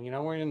forest hunting. When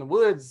you're in the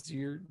woods,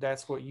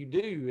 that's what you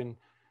do.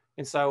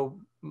 And so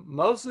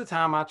most of the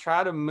time I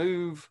try to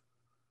move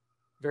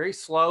very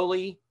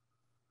slowly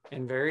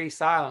and very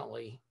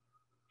silently.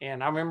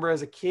 And I remember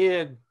as a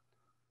kid,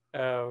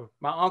 my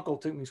uncle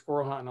took me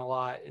squirrel hunting a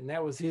lot, and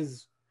that was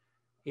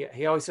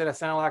he always said I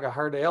sounded like a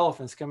herd of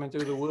elephants coming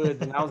through the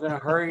woods, and I was in a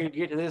hurry to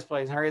get to this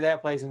place, hurry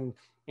that place. And,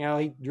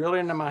 he drilled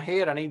into my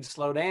head, I need to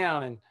slow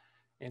down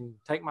and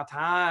take my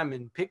time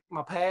and pick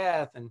my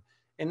path. And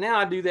now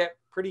I do that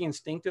pretty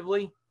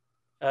instinctively.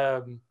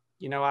 I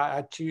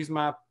choose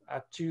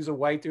a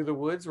way through the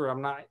woods where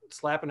I'm not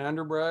slapping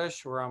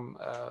underbrush, where I'm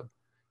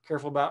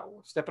careful about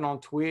stepping on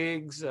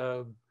twigs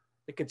that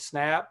could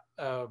snap,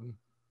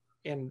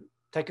 and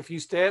take a few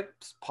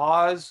steps,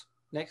 pause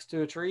next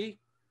to a tree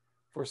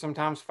for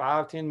sometimes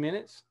 5-10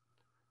 minutes,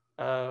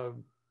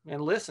 and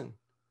listen.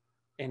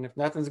 And if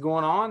nothing's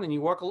going on, then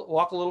you walk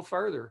a little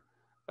further.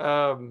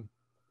 I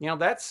know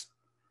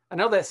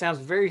that sounds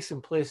very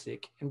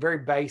simplistic and very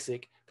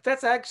basic, but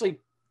that's actually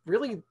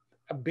really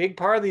a big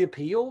part of the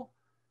appeal.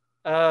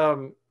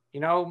 I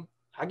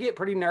get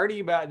pretty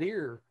nerdy about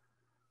deer.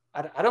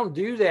 I don't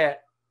do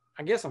that.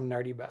 I guess I'm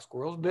nerdy about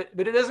squirrels, but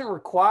it doesn't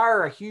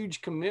require a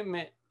huge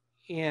commitment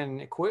in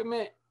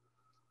equipment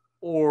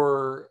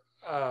or,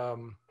 I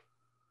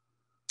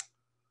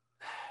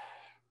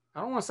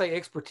don't want to say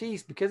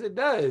expertise, because it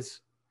does,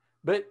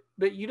 but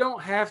you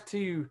don't have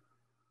to.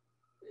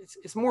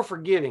 It's more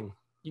forgiving.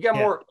 You got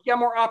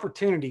more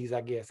opportunities,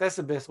 I guess. That's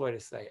the best way to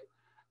say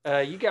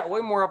it. You got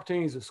way more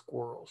opportunities with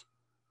squirrels.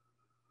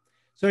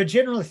 So I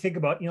generally think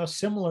about,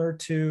 similar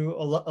to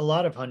a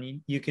lot of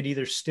hunting, you could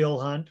either still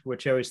hunt,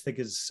 which I always think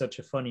is such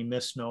a funny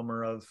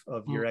misnomer of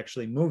you're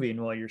actually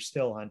moving while you're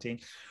still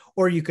hunting,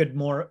 or you could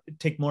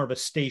take more of a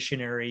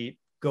stationary,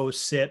 go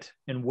sit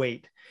and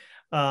wait.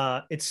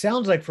 It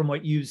sounds like from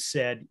what you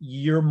said,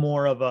 you're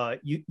more of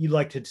you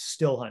like to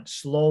still hunt,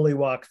 slowly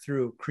walk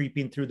through,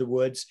 creeping through the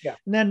woods, and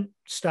then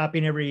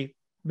stopping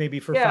maybe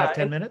for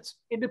 5-10 minutes.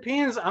 It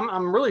depends.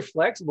 I'm really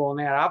flexible in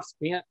that. I've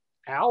spent an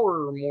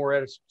hour or more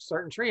at a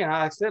certain tree. And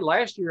like I said,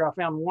 last year I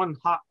found one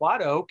hot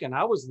white oak, and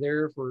I was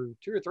there for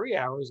 2 or 3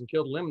 hours and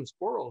killed lemon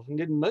squirrels and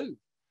didn't move.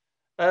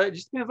 It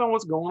just depends on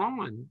what's going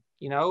on.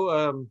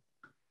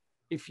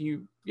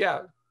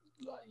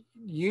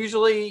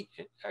 Usually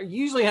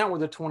hunt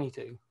with a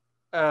 22.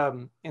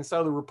 And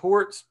so the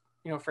report's,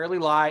 fairly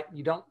light.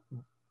 You don't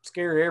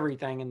scare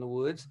everything in the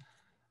woods.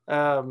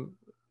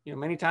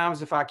 Many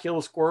times if I kill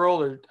a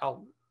squirrel,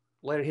 I'll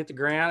let it hit the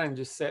ground and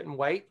just sit and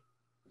wait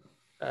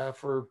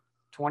for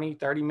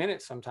 20-30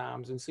 minutes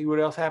sometimes and see what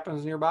else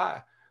happens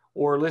nearby,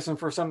 or listen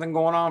for something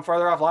going on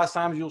further off. A lot of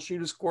times you'll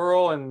shoot a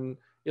squirrel and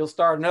you'll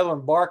start another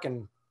one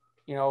barking,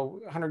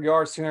 100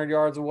 yards, 200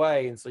 yards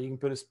away. And so you can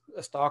put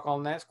a stalk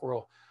on that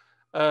squirrel.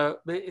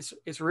 But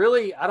it's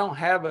really, I don't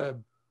have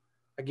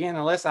again,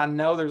 unless I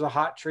know there's a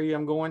hot tree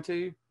I'm going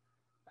to,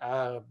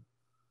 I'm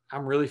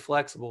really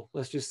flexible.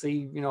 Let's just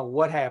see,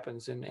 what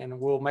happens, and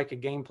we'll make a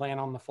game plan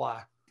on the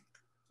fly.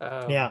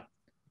 Yeah.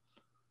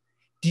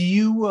 Do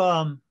you,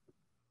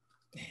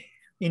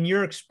 in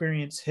your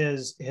experience,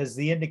 has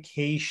the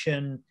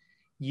indication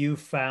you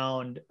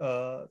found,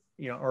 or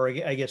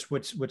I guess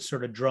what's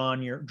sort of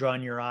drawn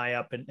your eye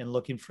up and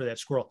looking for that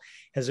squirrel?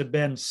 Has it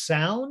been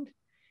sound?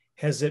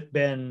 Has it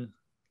been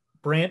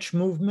branch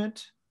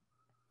movement?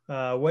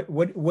 What's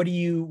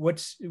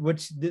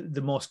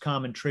the most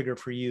common trigger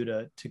for you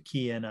to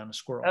key in on a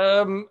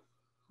squirrel?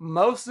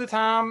 Most of the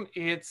time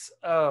it's,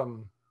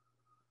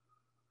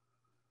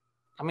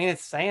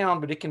 it's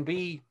sound, but it can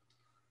be,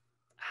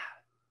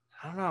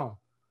 I don't know.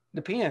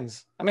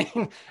 Depends.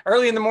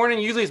 Early in the morning,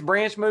 usually it's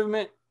branch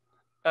movement.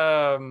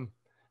 Later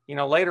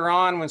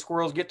on when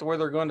squirrels get to where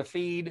they're going to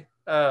feed,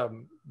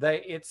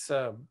 it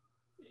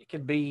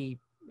could be,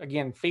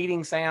 again,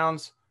 feeding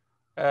sounds,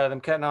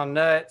 them cutting on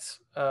nuts.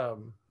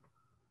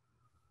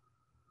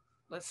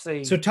 Let's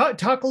see. So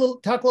talk a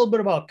little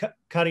bit about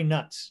cutting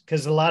nuts,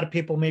 because a lot of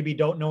people maybe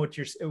don't know what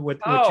you're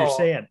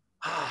saying.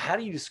 How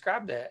do you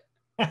describe that?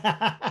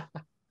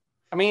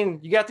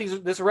 You got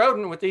this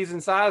rodent with these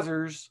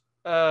incisors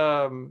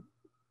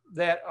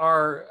that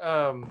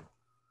are,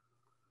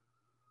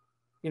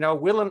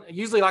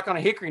 usually like on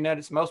a hickory nut,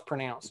 it's most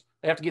pronounced.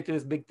 They have to get to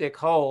this big thick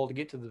hole to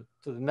get to the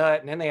nut,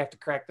 and then they have to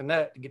crack the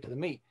nut to get to the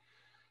meat.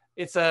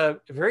 it's a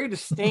very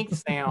distinct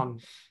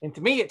sound. And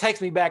to me, it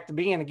takes me back to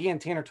being, again,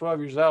 10 or 12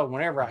 years old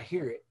whenever I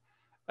hear it.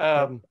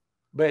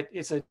 But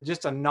it's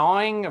just a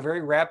gnawing, a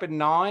very rapid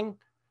gnawing.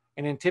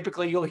 And then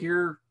typically you'll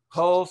hear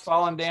holes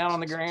falling down on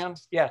the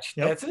ground. Yeah,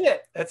 that's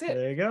it. That's it.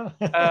 There you go.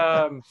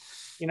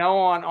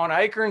 On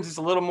acorns, it's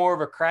a little more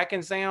of a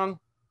cracking sound.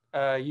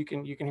 You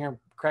can hear them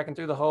cracking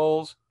through the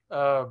holes.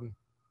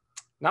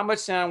 Not much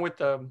sound with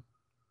the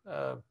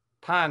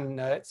pine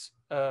nuts,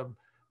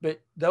 but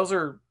those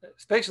are,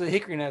 especially the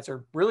hickory nuts,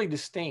 are really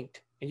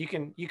distinct, and you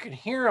can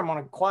hear them on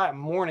a quiet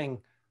morning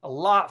a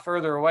lot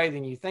further away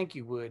than you think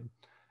you would.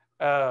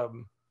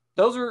 The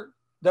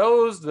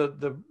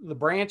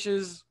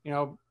branches,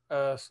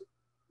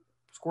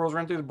 squirrels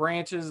run through the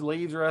branches,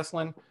 leaves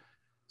rustling.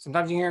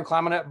 Sometimes you hear them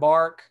climbing up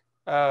bark,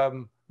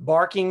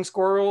 barking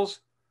squirrels.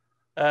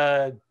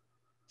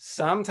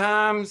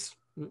 Sometimes,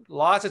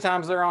 lots of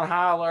times they're on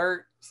high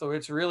alert, so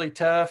it's really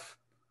tough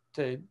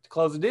to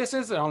close the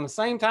distance. And on the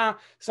same time,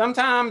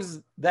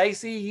 sometimes they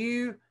see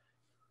you,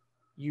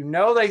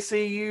 they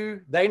see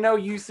you, they know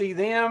you see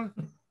them,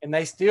 and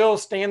they still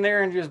stand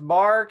there and just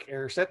bark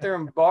or sit there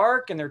and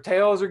bark, and their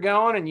tails are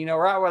going, and you know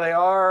right where they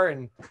are,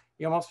 and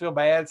you almost feel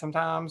bad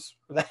sometimes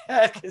for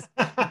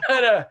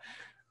that.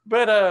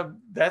 But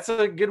that's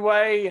a good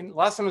way. And a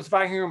lot of times if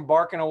I hear them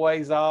barking a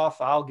ways off,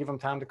 I'll give them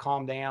time to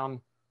calm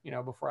down,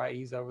 before I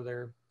ease over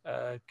there.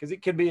 Because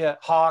it could be a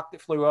hawk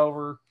that flew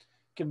over,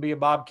 it could be a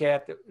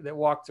bobcat that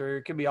walked through,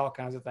 it could be all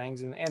kinds of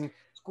things. And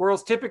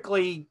squirrels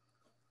typically,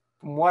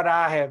 from what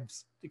I have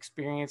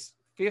experienced,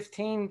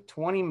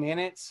 15-20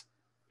 minutes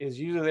is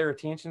usually their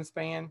attention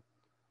span.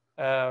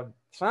 Some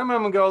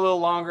of them go a little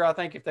longer, I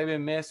think, if they've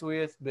been messed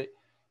with, but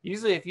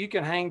usually if you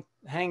can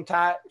hang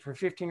tight for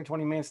 15 or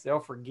 20 minutes, they'll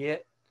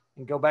forget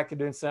and go back to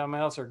doing something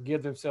else or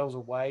give themselves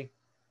away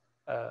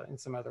in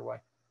some other way.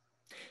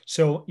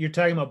 So you're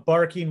talking about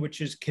barking,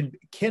 which is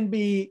can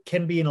be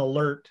an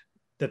alert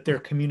that they're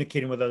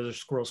communicating with other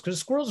squirrels, because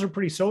squirrels are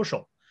pretty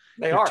social.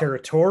 They're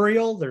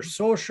territorial, they're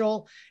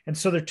social, and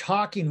so they're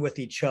talking with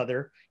each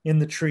other in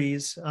the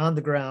trees, on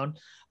the ground,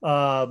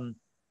 and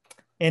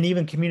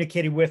even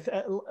communicating with,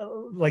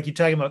 like you're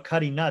talking about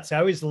cutting nuts. I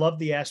always love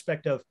the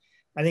aspect of,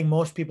 I think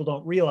most people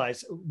don't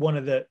realize one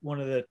of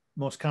the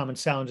most common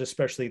sounds,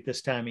 especially at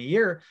this time of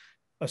year,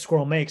 a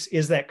squirrel makes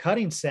is that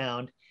cutting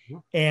sound.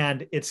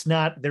 And it's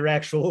not their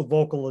actual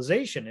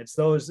vocalization. It's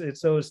those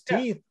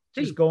teeth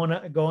just going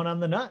on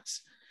the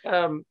nuts.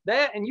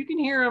 That, and you can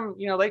hear them,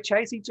 they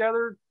chase each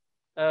other.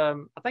 I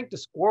think the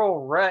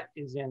squirrel rut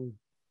is in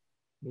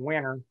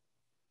winter.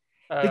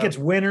 I think it's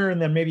winter,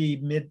 and then maybe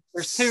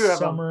there's two of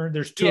summer. Them.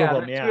 There's two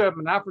of them. Two of them,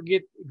 and I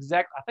forget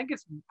exactly. I think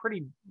it's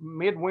pretty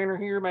midwinter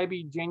here,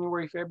 maybe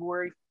January,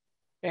 February.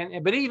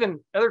 But even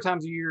other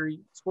times of year,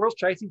 squirrels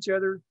chase each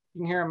other.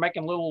 You can hear them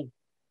making little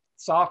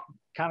soft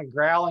kind of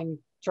growling,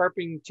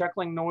 chirping,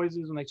 chuckling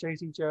noises when they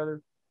chase each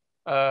other.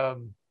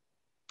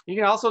 You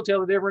can also tell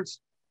the difference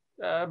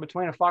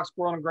between a fox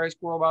squirrel and a gray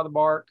squirrel by the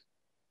bark.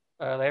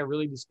 They have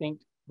really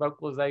distinct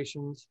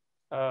vocalizations.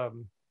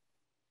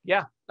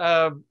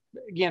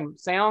 Again,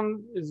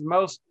 sound is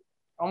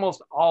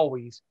almost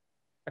always.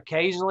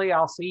 Occasionally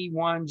I'll see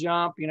one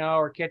jump,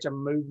 or catch a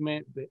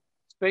movement, but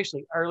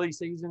especially early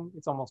season,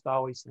 it's almost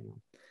always sound.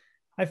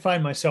 I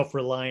find myself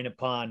relying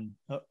upon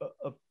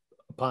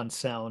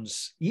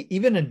sounds,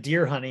 even in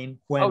deer hunting,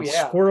 when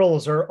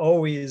squirrels are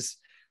always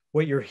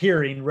what you're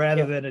hearing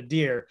rather than a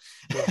deer.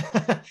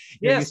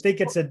 You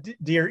think it's a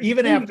deer,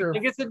 even after. I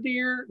think it's a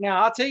deer.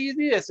 Now, I'll tell you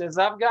this, as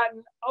I've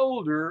gotten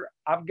older,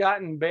 I've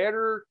gotten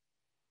better,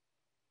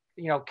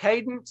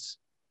 cadence,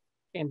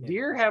 and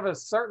deer have a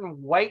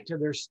certain weight to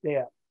their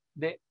step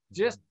that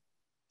just,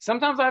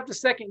 sometimes I have to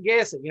second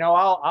guess it.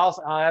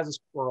 I'll as a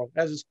squirrel,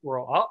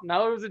 oh,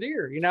 no, it was a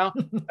deer,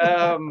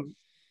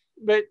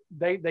 but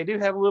they do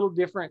have a little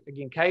different,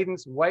 again,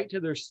 cadence, weight to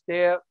their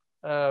step.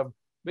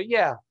 But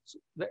yeah,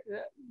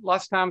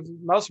 lots of times,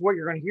 most of what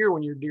you're going to hear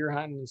when you're deer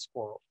hunting is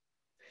squirrels.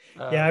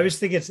 I always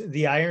think it's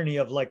the irony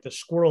of, like, the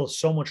squirrel is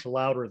so much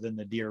louder than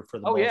the deer for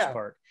the most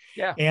part.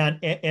 Yeah.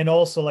 And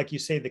also, like you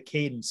say, the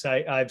cadence,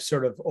 I've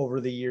sort of over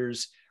the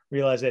years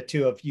realized that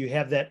too. If you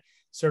have that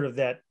sort of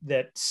that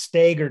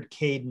staggered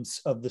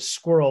cadence of the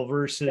squirrel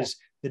versus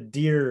the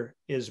deer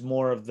is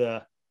more of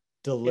the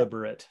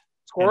deliberate,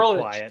 squirrel,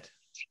 and quiet.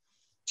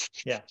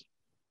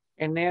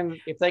 And then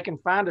if they can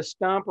find a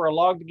stump or a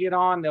log to get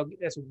on,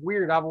 that's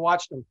weird. I've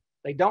watched them.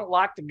 They don't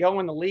like to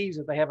go in the leaves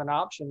if they have an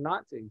option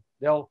not to.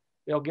 They'll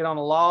get on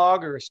a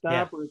log or a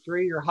stump or a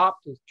tree, or hop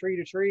to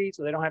tree,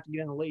 so they don't have to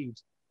get in the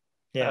leaves.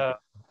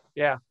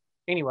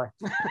 Anyway.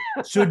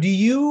 So do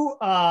you,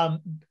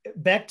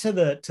 back to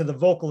the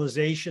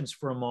vocalizations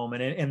for a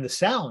moment and the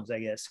sounds,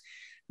 I guess,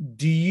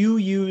 do you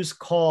use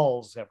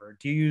calls ever?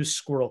 Do you use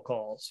squirrel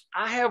calls?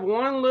 I have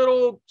one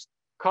little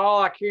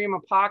call I carry in my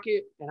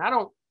pocket, and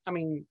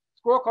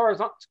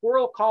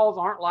squirrel calls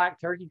aren't like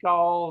turkey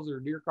calls or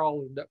deer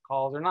calls or duck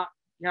calls. You're not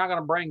going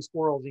to bring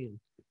squirrels in.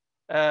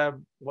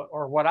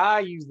 Or what I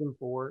use them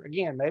for,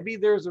 again, maybe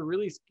there's a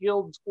really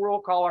skilled squirrel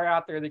caller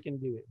out there that can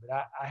do it,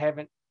 but I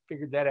haven't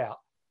figured that out.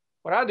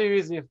 what I do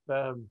is if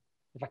I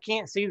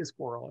can't see the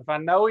squirrel, if I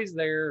know he's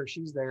there or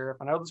she's there, if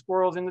I know the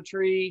squirrel's in the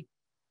tree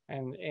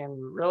and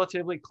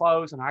relatively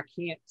close and I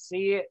can't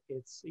see it,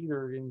 it's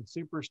either in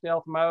super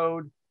stealth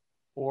mode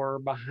or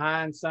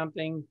behind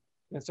something.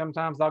 And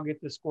sometimes I'll get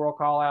the squirrel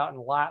call out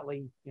and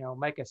lightly,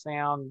 make a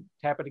sound,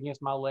 tap it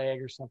against my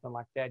leg or something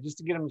like that, just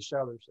to get them to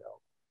show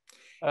themselves.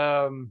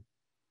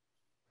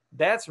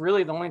 That's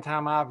really the only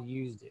time I've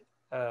used it.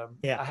 I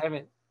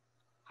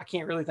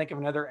can't really think of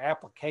another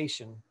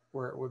application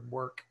where it would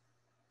work.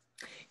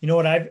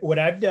 What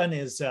I've done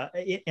is,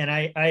 and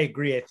I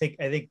agree. I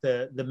think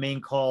the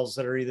main calls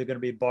that are either going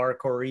to be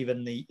bark or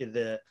even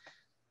the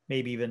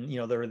maybe even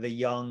they're the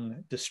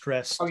young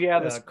distressed. Oh yeah,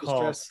 the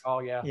distress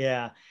call.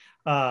 Yeah.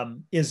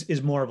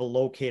 Is more of a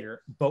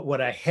locator. But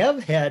what I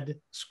have had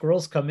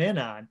squirrels come in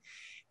on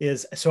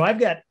is, so I've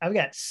got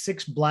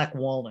 6 black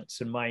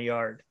walnuts in my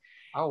yard.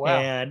 Oh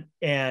wow.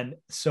 And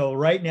so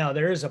right now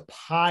there is a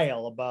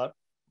pile about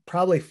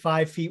probably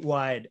 5 feet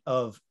wide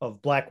of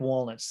black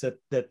walnuts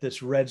that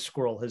this red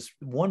squirrel in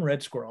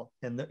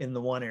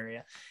the one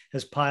area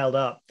has piled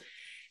up.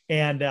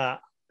 And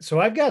so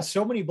I've got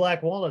so many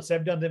black walnuts.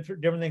 I've done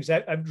different things.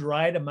 I've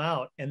dried them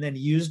out and then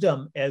used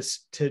them as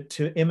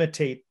to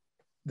imitate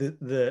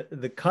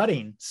the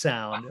cutting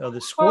sound of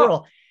the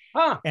squirrel.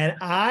 And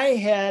I've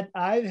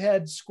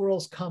had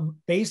squirrels come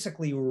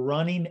basically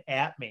running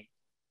at me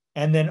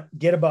and then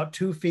get about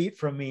 2 feet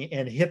from me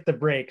and hit the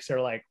brakes.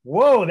 They're like,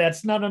 whoa,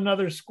 that's not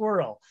another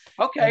squirrel.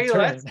 Okay, well,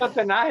 that's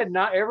something I had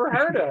not ever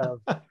heard of.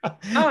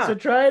 So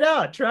try it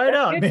out.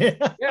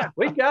 Yeah,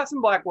 we've got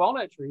some black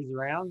walnut trees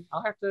around.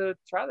 I'll have to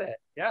try that.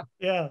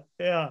 Yeah.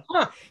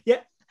 Yeah.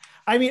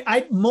 I mean,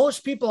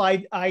 most people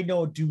I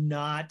know do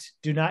not,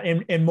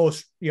 and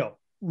most,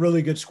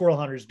 really good squirrel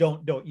hunters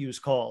don't use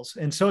calls.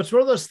 And so it's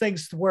one of those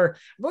things where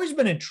I've always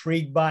been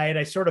intrigued by it.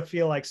 I sort of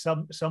feel like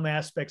some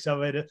aspects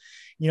of it,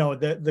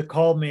 the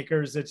call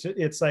makers,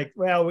 it's like,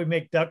 well, we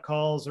make duck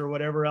calls or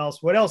whatever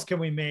else. What else can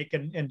we make?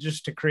 And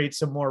just to create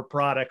some more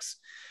products.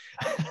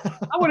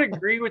 I would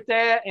agree with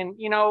that. And,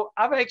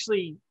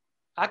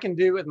 I can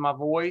do it with my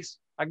voice.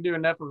 I can do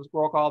enough of a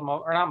squirrel call,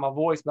 or not my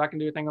voice, but I can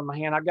do a thing with my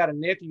hand. I've got a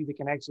nephew that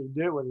can actually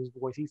do it with his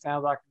voice. He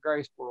sounds like a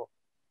gray squirrel.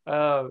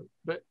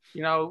 But,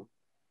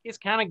 it's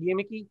kind of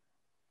gimmicky.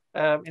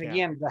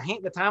 Again,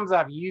 the times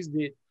I've used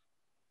it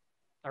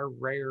are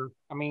rare.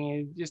 I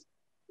mean, just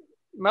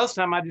most of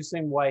the time I just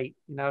say wait.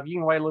 If you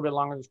can wait a little bit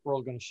longer, the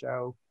squirrel's going to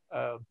show.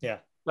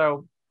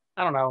 So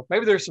I don't know.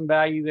 Maybe there's some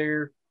value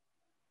there.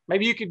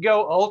 Maybe you could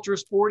go ultra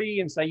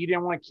sporty and say you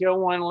didn't want to kill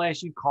one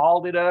unless you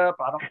called it up.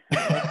 I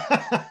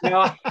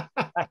don't,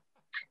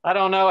 I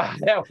don't know how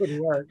that would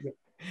work.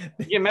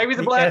 But yeah, maybe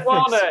the black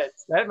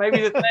walnuts. That may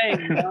be the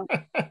thing.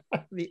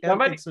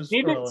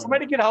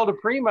 Somebody get a hold of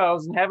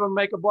Primos and have them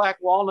make a black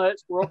walnut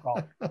squirrel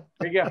call. There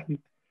you go.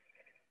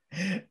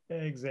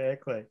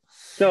 Exactly.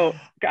 So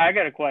I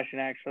got a question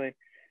actually.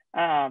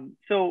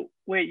 So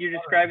wait, you're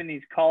describing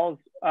these calls.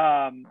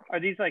 Are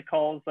these like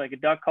calls like a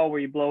duck call where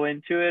you blow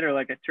into it, or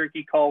like a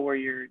turkey call where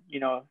you're,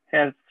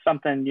 have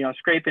something,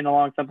 scraping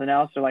along something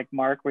else, or like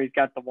Mark where he's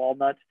got the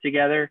walnuts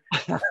together?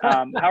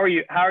 How are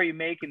you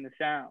making the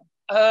sound?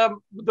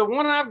 The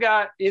one I've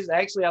got is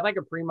actually, I think,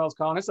 a Primo's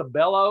call. And it's a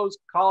bellows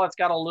call. It's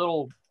got a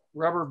little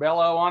rubber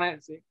bellow on it.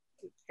 It's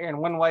and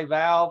one-way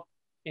valve,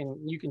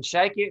 and you can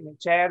shake it and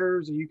it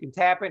chatters, or you can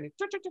tap it and it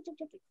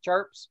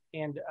chirps.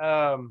 And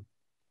I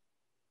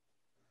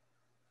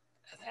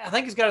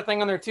think it's got a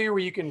thing on there too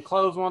where you can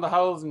close one of the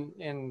hoses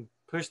and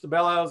push the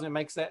bellows, and it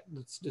makes that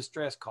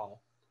distress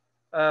call.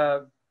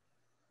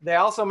 They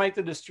also make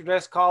the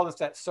distress call. It's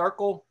that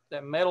circle,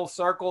 that metal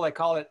circle. They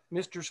call it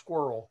Mr.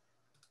 Squirrel.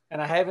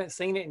 And I haven't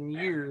seen it in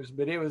years,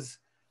 but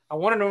I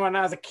wanted one when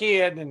I was a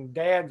kid, and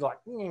Dad's like,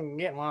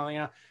 get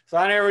one, So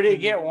I never did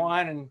get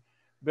one.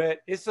 But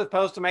it's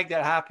supposed to make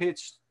that high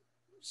pitched.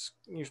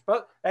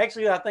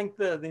 Actually, I think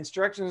the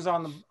instructions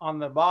on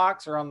the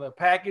box or on the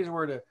package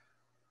were to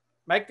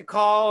make the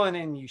call, and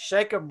then you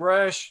shake a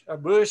bush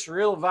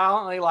real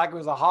violently, like it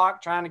was a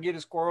hawk trying to get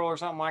a squirrel or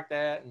something like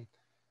that. And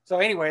so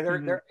anyway,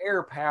 they're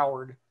air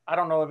powered. I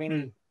don't know of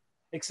any,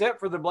 except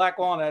for the black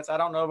walnuts. I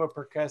don't know of a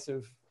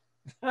percussive.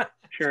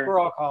 Sure.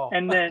 Squirrel call.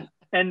 And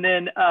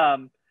then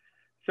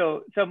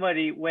so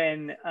somebody,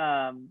 when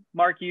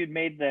Mark, you'd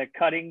made the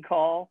cutting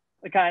call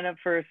kind of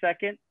for a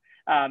second,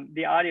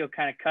 the audio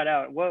kind of cut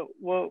out.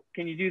 What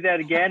can you do that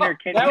again, or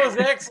can that was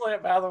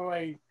excellent, by the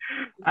way.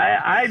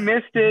 I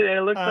missed it, and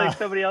it looks like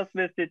somebody else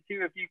missed it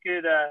too. If you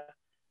could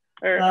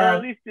or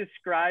at least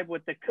describe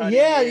what the cutting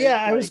is. Like.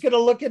 I was gonna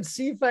look and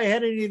see if I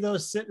had any of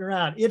those sitting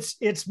around.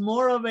 It's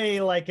more of a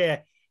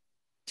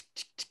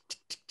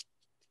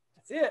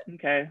it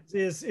okay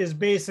is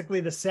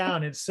basically the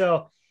sound. And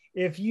so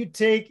if you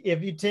take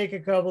a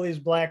couple of these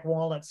black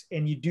walnuts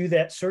and you do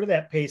that sort of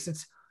that pace,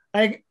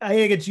 I think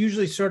it's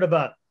usually sort of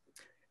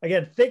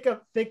again, think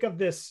of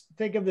this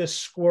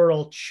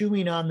squirrel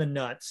chewing on the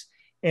nuts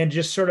and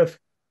just sort of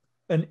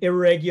an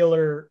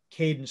irregular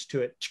cadence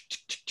to it.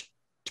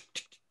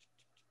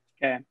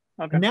 Okay.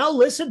 Okay. Now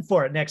listen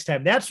for it next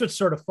time. That's what's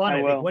sort of fun. I I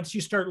think will. once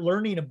you start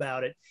learning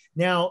about it.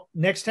 Now,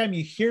 next time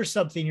you hear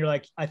something, you're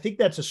like, I think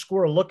that's a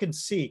squirrel. Look and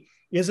see.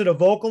 Is it a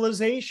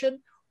vocalization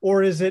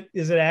or is it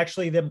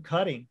actually them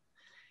cutting?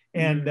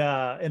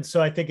 And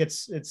so I think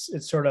it's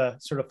sort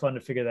of fun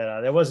to figure that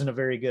out. That wasn't a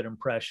very good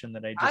impression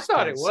that I just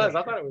thought did, it was.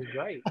 I thought it was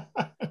great.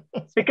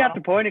 It got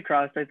the point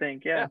across, I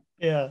think. Yeah.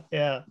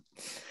 Yeah.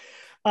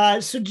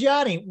 So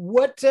Johnny,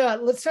 what?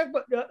 Let's talk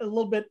about a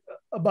little bit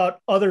about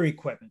other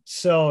equipment.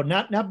 So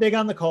not big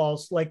on the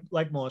calls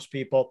like most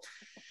people.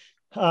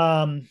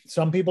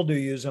 Some people do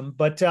use them,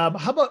 but how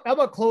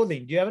about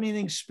clothing? Do you have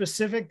anything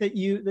specific that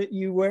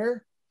you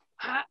wear?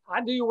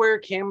 I do wear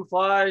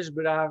camouflage,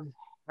 but I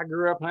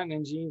grew up hunting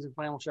in jeans and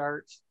flannel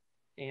shirts,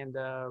 and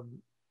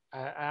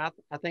I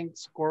think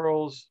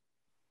squirrels,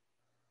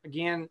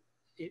 again,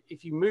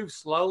 if you move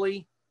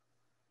slowly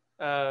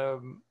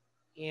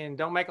and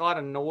don't make a lot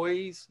of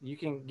noise, you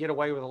can get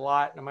away with a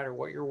lot no matter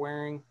what you're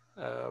wearing.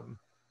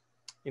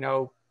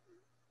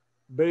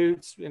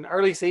 Boots in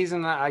early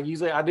season, I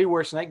do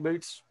wear snake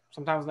boots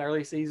sometimes in the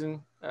early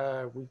season.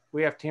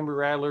 We have timber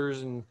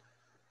rattlers and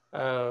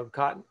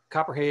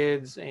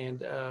copperheads,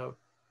 and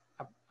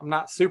I'm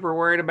not super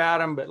worried about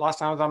them, but lots of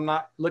times I'm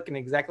not looking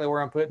exactly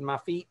where I'm putting my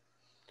feet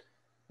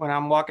when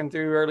I'm walking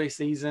through early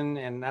season,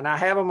 and I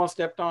have almost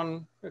stepped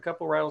on a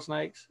couple of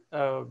rattlesnakes.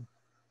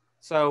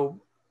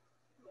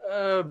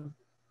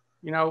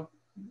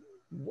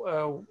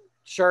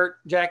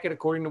 Shirt, jacket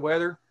according to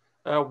weather.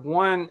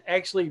 One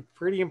actually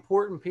pretty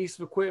important piece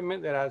of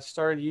equipment that I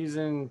started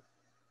using,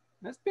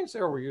 that's been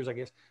several years, I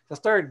guess. I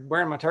started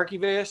wearing my turkey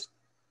vest.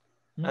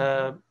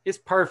 It's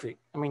perfect.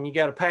 I mean, you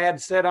got a pad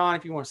to set on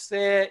if you want to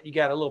set. You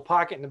got a little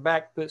pocket in the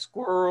back to put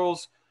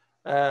squirrels.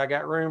 I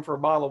got room for a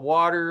bottle of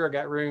water. I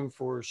got room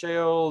for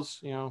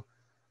shells.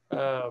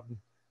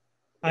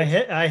 I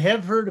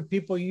have heard of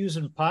people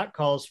using pot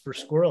calls for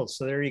squirrels.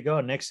 So there you go.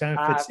 Next time,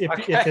 if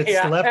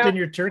it's left in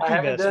your turkey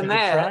vest, you can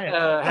try it.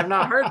 I have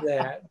not heard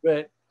that,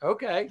 but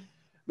okay.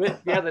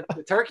 But yeah, the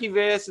turkey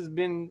vest has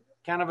been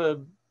kind of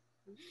a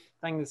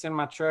thing that's in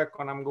my truck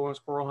when I'm going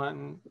squirrel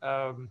hunting.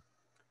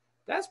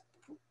 That's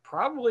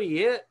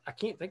probably it. I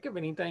can't think of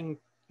anything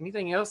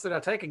else that I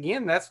take.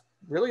 Again, that's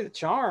really the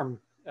charm.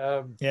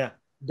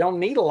 Don't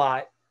need a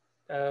lot.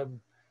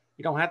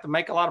 You don't have to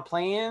make a lot of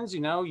plans.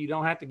 You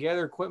don't have to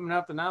gather equipment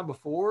up the night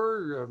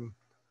before.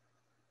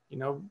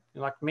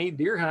 Like me,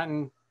 deer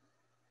hunting,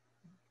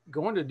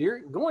 going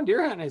deer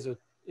hunting is a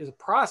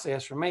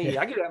process for me.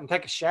 I get up and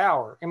take a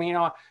shower. I mean,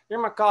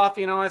 drink my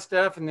coffee and all that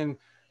stuff, and then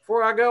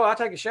before I go, I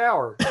take a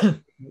shower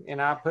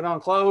and I put on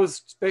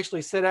clothes,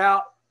 especially sit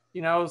out, so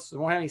they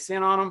won't have any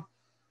scent on them.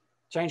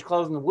 Change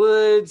clothes in the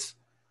woods,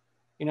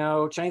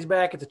 change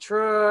back at the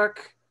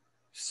truck.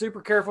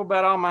 Super careful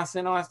about all my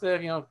scent on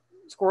stuff.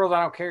 Squirrels,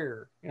 I don't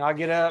care. I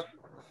get up,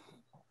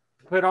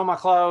 put on my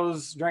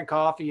clothes, drink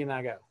coffee, and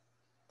I go.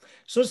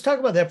 So let's talk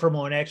about that for a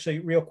moment, actually,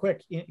 real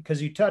quick,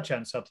 because you touch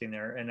on something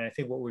there, and I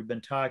think what we've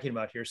been talking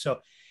about here.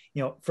 So,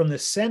 from the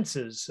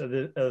senses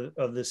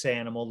of this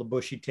animal, the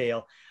bushy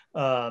tail,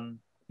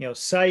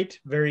 sight,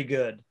 very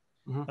good,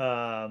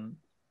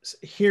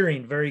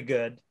 hearing, very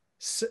good,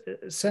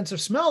 sense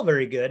of smell,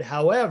 very good.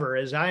 However,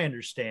 as I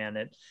understand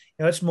it,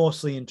 it's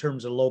mostly in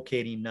terms of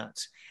locating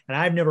nuts, and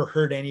I've never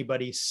heard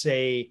anybody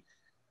say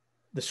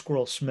the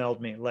squirrel smelled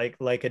me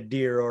like a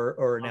deer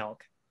or an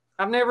elk.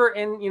 I've never,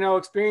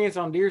 experience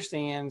on deer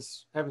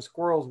stands, having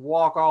squirrels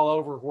walk all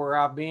over where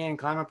I've been,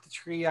 climb up the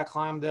tree I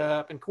climbed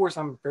up. And of course,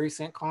 I'm very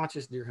scent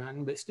conscious deer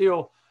hunting, but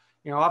still,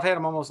 I've had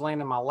them almost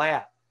land in my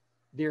lap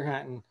deer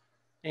hunting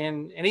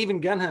and even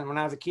gun hunting when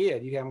I was a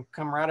kid. You have them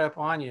come right up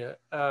on you.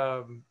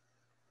 I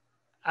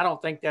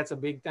don't think that's a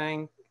big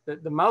thing.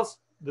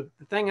 The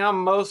thing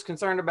I'm most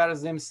concerned about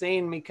is them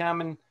seeing me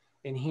coming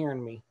and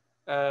hearing me.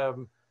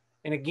 And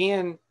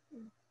again,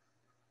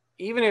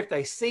 even if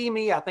they see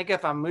me, I think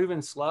if I'm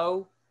moving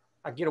slow,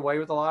 I get away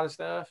with a lot of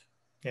stuff.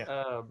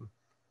 Yeah.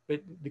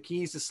 But the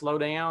key is to slow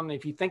down.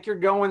 If you think you're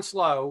going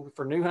slow,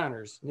 for new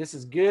hunters, this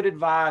is good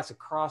advice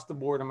across the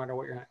board, no matter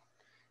what you're hunting.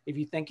 If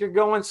you think you're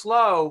going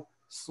slow,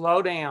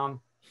 slow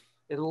down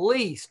at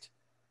least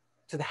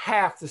to the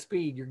half the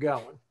speed you're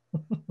going.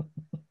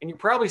 And you're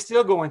probably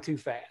still going too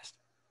fast.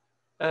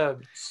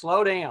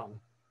 Slow down.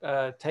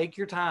 Take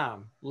your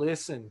time.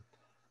 Listen.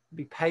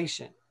 Be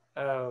patient.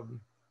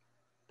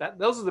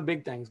 Those are the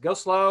big things. Go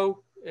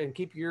slow and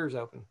keep your ears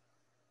open.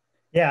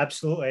 Yeah,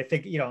 absolutely. I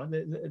think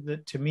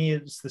to me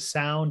it's the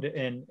sound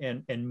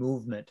and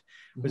movement.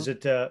 Was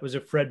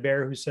it Fred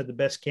Bear who said the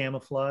best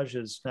camouflage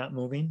is not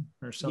moving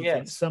or something?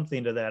 Yes.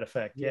 Something to that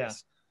effect.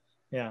 Yes.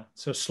 Yeah.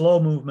 So slow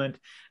movement.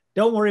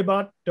 Don't worry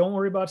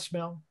about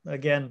smell.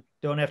 Again,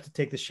 don't have to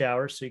take the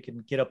shower, so you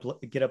can get up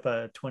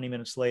 20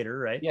 minutes later,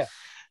 right? Yeah.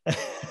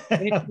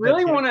 And if you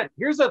really want to,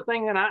 here's the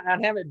thing, and I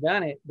haven't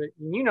done it, but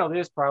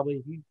this probably,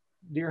 if you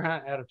deer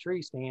hunt out of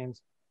tree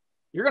stands,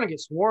 you're going to get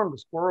swarmed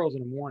with squirrels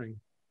in the morning.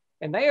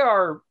 And they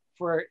are,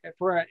 for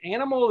an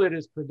animal that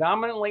is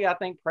predominantly, I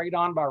think, preyed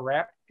on by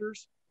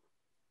raptors,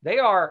 they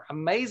are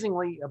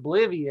amazingly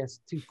oblivious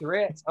to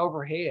threats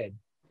overhead.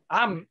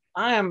 I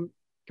am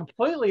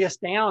completely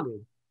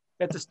astounded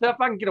at the stuff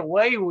I can get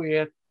away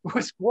with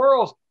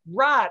squirrels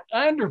right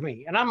under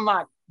me. And I'm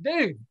like,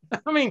 dude,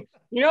 I mean,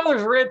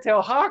 there's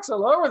red-tailed hawks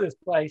all over this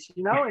place,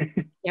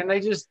 and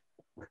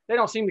they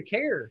don't seem to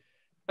care.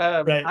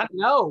 Right. I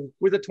know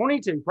with a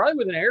 22, probably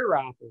with an air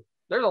rifle,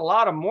 there's a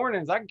lot of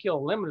mornings I can kill a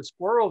limit of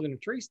squirrels in a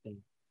tree stand.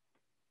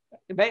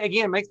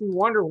 Again, it makes me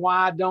wonder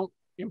why I don't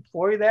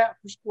employ that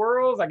for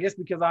squirrels. I guess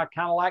because I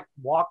kind of like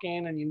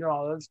walking and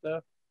all that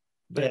stuff.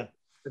 But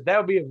that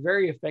would be a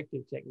very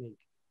effective technique.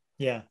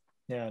 Yeah.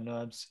 Yeah.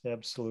 No,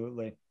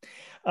 absolutely.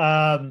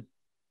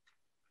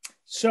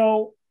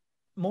 So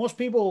most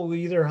people will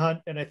either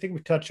hunt, and I think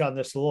we touched on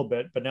this a little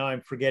bit, but now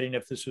I'm forgetting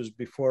if this was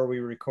before we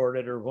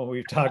recorded or when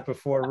we've talked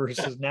before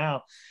versus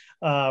now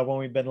when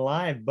we've been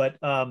live. But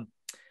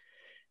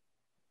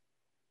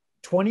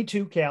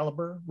 22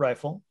 caliber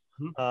rifle,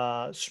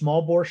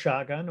 small bore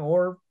shotgun,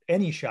 or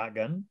any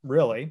shotgun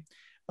really,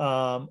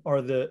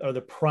 are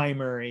the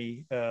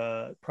primary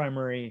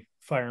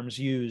firearms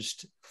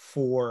used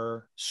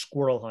for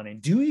squirrel hunting.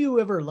 Do you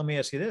ever? Let me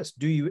ask you this: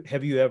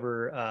 have you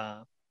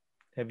ever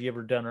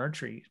done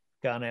archery?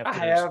 Gone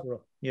after I have.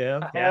 squirrel?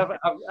 Yeah, I have.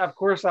 Of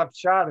course, I've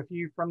shot a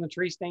few from the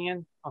tree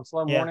stand on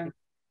slow morning,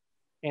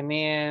 and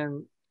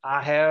then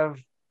I have,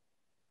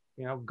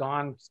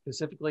 gone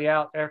specifically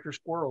out after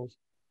squirrels.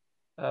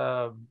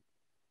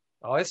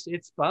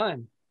 It's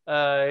fun.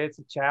 It's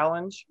a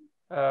challenge.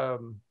 I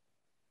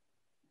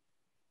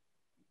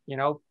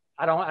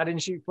didn't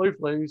shoot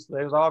flu-flus.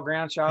 They was all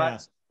ground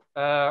shots,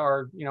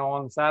 or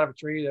on the side of a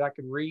tree that I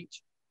could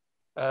reach.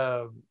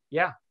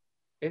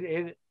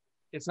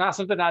 It's not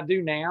something I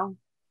do now,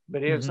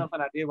 but it was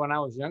something I did when I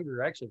was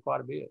younger, actually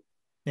quite a bit.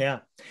 Yeah,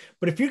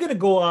 but if you're going to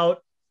go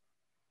out,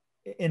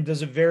 and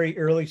does it vary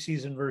early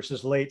season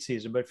versus late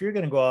season? But if you're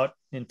going to go out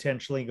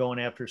intentionally going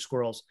after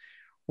squirrels,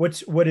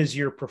 what is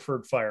your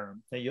preferred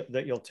firearm that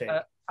you'll take?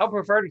 I'll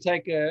prefer to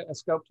take a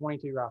scope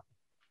 22 rifle.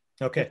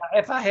 Okay.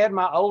 If I had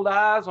my old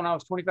eyes when I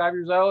was 25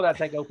 years old, I'd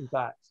take open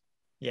sights.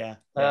 Yeah.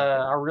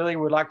 I really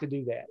would like to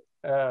do that.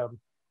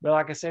 But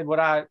like I said,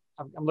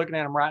 I'm looking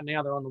at them right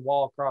now. They're on the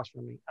wall across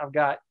from me. I've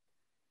got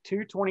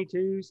two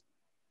 22s.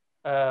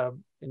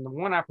 And the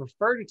one I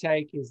prefer to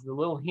take is the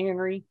little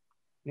Henry.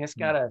 And it's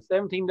got a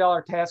 $17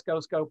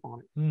 Tasco scope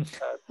on it.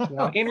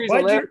 Henry's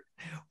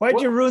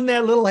why'd you ruin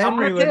that little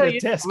Henry with the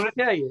Tasco? I'm going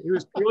to tell you, it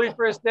was purely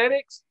for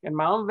aesthetics and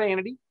my own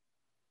vanity.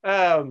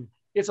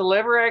 It's a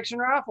lever action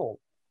rifle,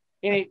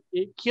 and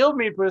it killed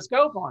me to put a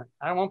scope on it.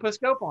 I don't want to put a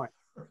scope on it,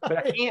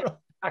 but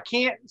I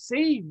can't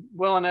see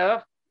well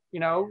enough,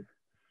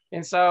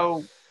 and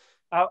so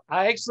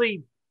I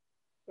actually,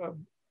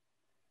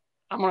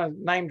 I'm going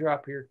to name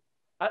drop here.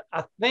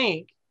 I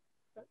think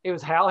it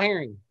was Hal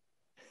Herring.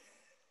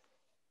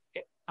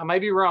 I may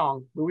be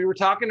wrong, but we were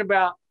talking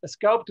about a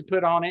scope to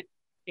put on it,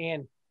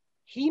 and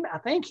I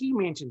think he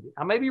mentioned it.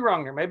 I may be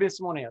wrong there. Maybe it's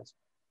someone else,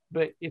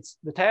 but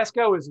the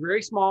Tasco is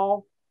very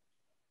small,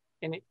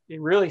 and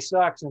it really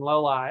sucks in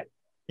low light.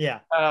 Yeah.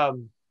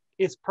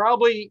 It's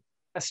probably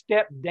a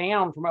step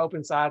down from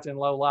open sights in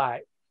low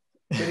light,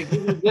 but it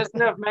gives me just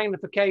enough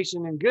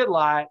magnification in good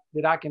light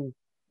that I can,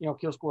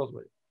 kill squirrels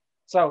with it.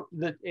 So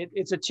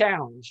it's a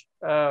challenge.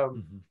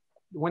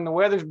 When the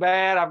weather's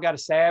bad, I've got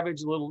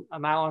a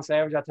nylon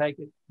Savage. I take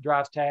it,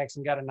 drives tax,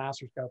 and got a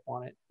nicer scope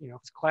on it. If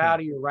it's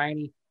cloudy or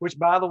rainy, which,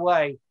 by the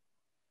way,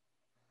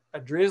 a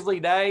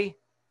drizzly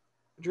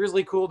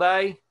cool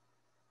day,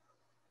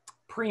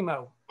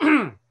 primo.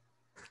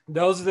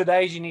 Those are the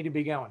days you need to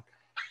be going.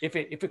 If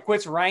it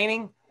quits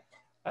raining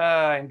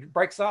and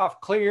breaks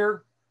off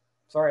clear,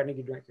 sorry, I need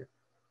a drink here.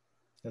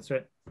 That's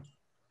right.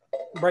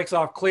 Breaks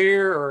off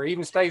clear or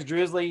even stays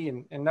drizzly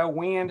and no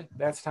wind,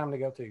 that's time to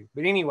go too.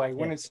 But anyway,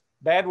 when it's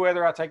bad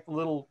weather, I take the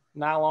little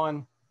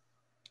nylon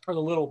or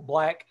the little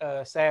black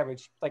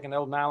Savage, like an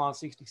old nylon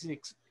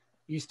 66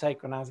 used to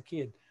take when I was a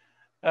kid.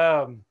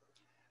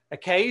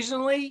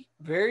 Occasionally,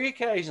 very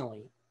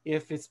occasionally,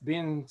 if it's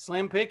been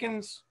slim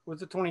pickings with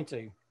the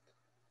 22,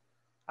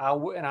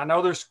 and I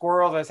know there's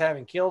squirrels that's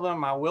haven't killed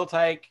them, I will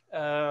take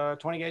a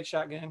 20 gauge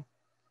shotgun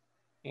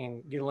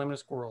and get a limit of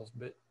squirrels,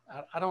 but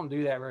I don't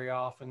do that very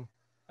often.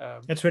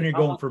 That's when you're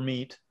going for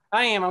meat.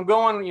 I am. I'm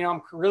going,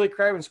 I'm really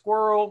craving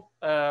squirrel.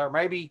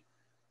 Maybe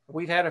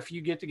we've had a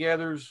few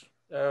get-togethers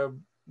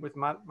with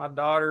my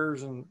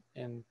daughters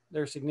and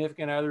their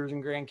significant others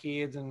and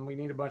grandkids, and we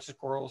need a bunch of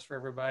squirrels for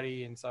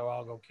everybody, and so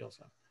I'll go kill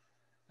some.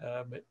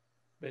 But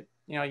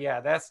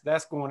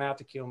that's going out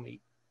to kill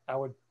meat. I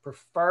would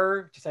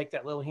prefer to take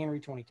that little Henry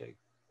 22.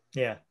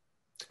 Yeah,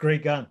 it's a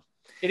great gun.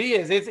 It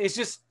is. It's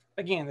just,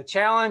 again, the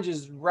challenge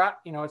is right.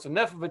 It's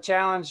enough of a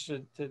challenge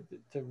to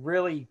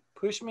really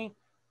push me,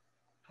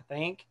 I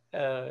think.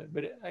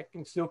 But I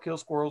can still kill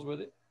squirrels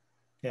with it.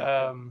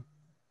 Yeah.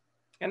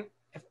 And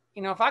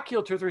if I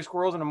kill 2 or 3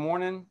 squirrels in the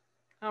morning,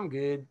 I'm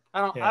good.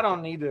 I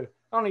don't need to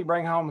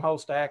bring home a whole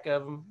stack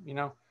of them.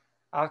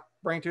 I'll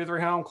bring 2 or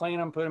 3 home, clean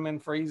them, put them in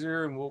the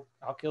freezer, and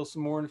I'll kill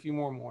some more in a few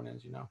more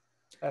mornings.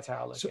 That's how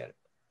I look at it.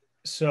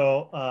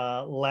 So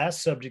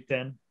last subject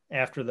then,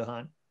 after the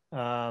hunt.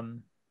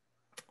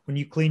 when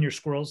you clean your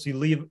squirrels? You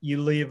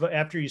leave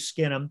after you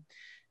skin them.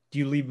 Do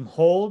you leave them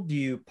whole? Do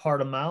you part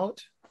them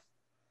out?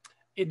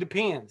 It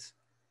depends.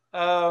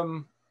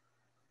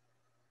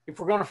 If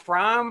we're going to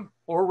fry them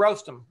or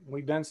roast them,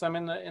 we've done some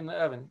in the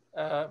oven.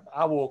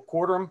 I will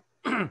quarter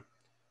them.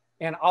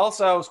 And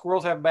also,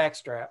 squirrels have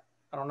backstrap.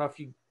 I don't know if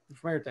you're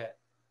familiar with that.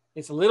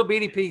 It's a little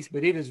bitty piece,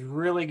 but it is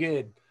really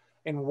good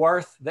and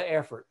worth the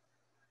effort.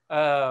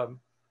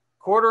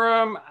 Quarter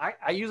them.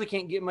 I usually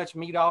can't get much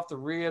meat off the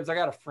ribs. I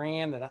got a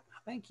friend that I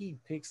think he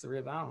picks the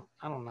ribs. I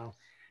don't know.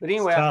 But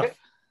anyway,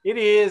 it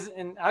is.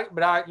 And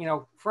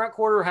front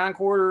quarter, hind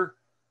quarter,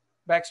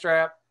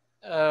 backstrap.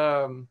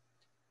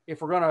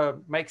 If we're going to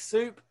make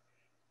soup,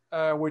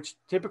 which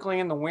typically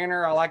in the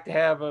winter, I like to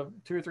have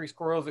 2 or 3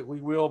 squirrels that we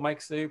will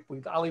make soup.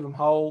 I leave them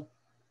whole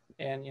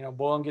and,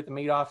 boil and get the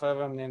meat off of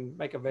them and then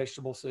make a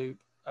vegetable soup.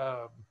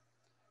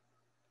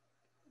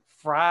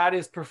 Fried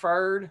is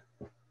preferred.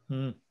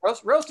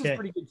 Roast is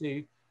pretty good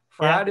too.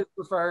 Fried is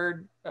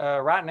preferred.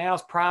 Right now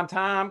is prime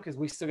time because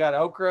we still got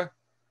okra.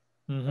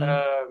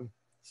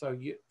 So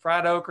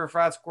fried okra,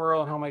 fried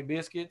squirrel, and homemade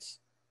biscuits.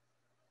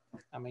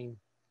 I mean,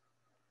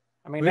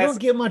 we don't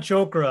get much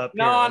okra up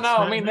here. No.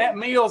 I mean, that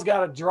meal's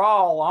got a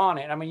drawl on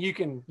it. I mean, you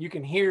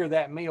can hear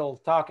that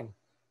meal talking.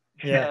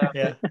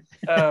 Yeah.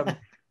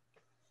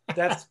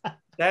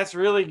 That's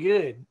really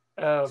good.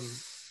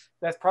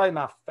 That's probably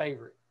my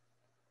favorite.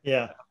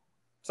 Yeah.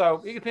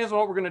 So it depends on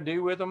what we're going to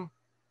do with them.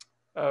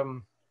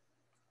 And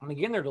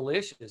again, they're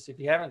delicious. If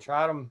you haven't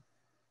tried them,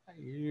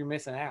 you're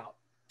missing out.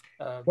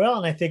 Well,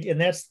 and I think,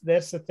 and that's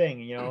the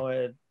thing,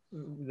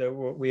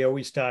 we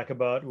always talk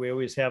about. We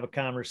always have a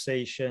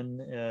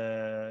conversation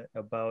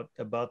about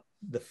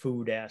the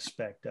food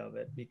aspect of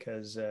it,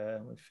 because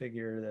we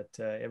figure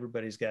that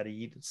everybody's got to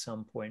eat at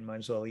some point. Might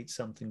as well eat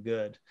something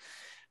good.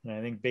 And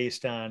I think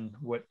based on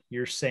what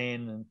you're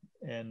saying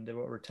and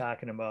what we're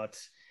talking about,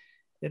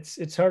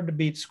 it's hard to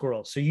beat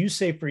squirrel. So you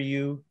say for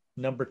you,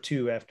 number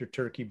 2 after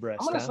turkey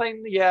breast. I'm going to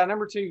say,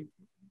 number 2.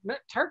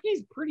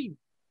 Turkey's pretty.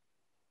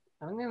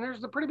 I mean,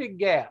 there's a pretty big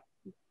gap.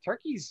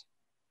 Turkey's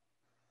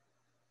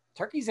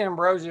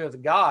ambrosia of the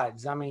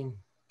gods. I mean,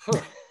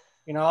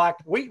 like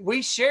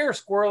we share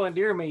squirrel and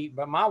deer meat,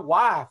 but my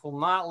wife will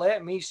not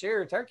let me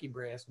share a turkey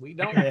breast. We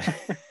don't,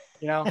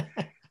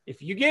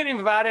 if you get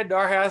invited to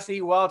our house to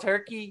eat wild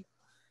turkey,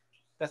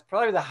 that's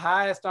probably the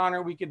highest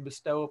honor we could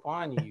bestow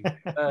upon you.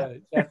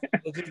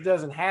 It just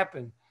doesn't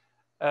happen.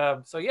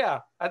 So yeah,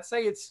 I'd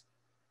say it's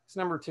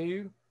number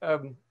 2.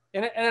 And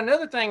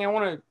another thing I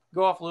want to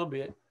go off a little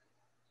bit,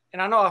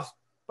 and I know I've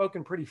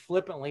spoken pretty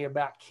flippantly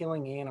about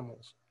killing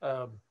animals.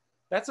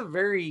 That's a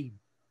very,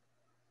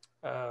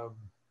 it's a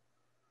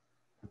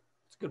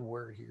good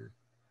word here.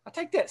 I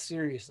take that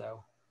serious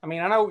though. I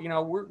mean, I know,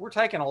 we're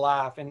taking a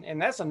life,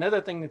 and that's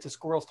another thing that the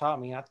squirrels taught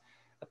me. I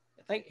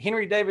think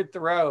Henry David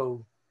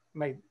Thoreau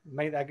made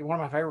that one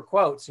of my favorite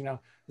quotes. The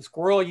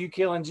squirrel you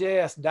kill in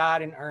jest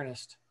died in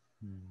earnest.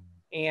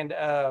 And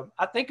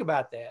I think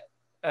about that.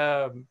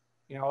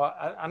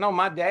 I know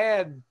my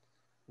dad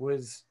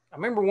I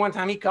remember one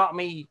time he caught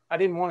me. I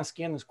didn't want to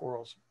skin the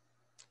squirrels.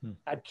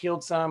 I'd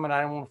killed some and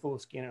I didn't want to fool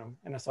with skinning them.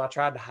 And so I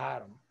tried to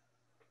hide them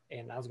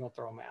and I was going to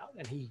throw them out.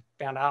 And he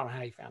found out, I don't know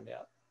how he found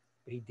out,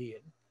 but he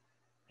did.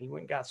 He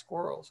went and got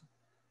squirrels.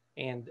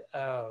 And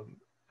I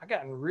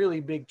got in really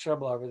big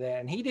trouble over that.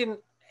 And he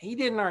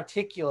didn't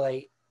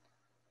articulate,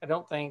 I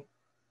don't think,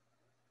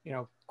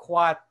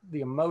 quite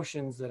the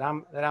emotions that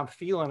I'm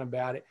feeling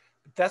about it,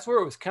 but that's where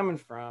it was coming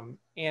from.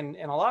 And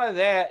a lot of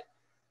that,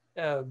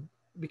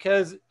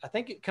 because I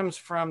think it comes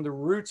from the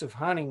roots of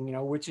hunting,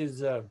 which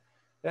is,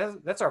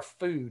 that's our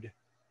food.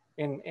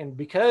 And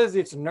because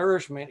it's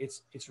nourishment,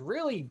 it's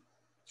really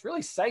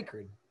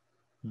sacred.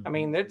 I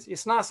mean,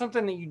 it's not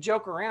something that you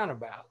joke around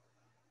about.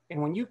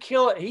 And when you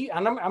kill it, I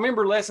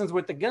remember lessons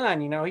with the gun,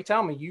 he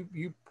told me,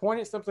 you point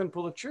at something,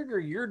 pull the trigger,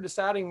 you're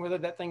deciding whether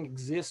that thing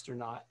exists or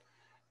not.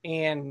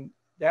 And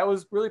that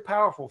was really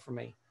powerful for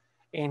me.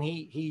 And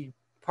he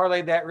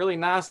parlayed that really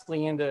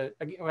nicely into,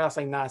 well, I'll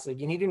say nicely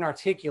again, he didn't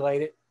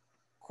articulate it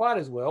quite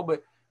as well,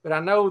 but I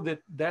know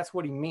that's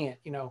what he meant.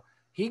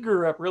 He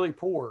grew up really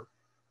poor,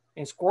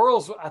 and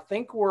squirrels, I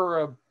think,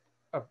 were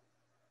a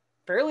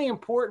fairly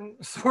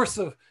important source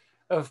of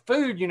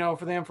food,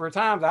 for them for a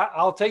time.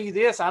 I'll tell you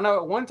this. I know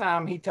at one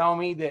time he told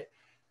me that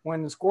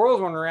when the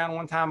squirrels went around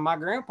one time, my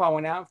grandpa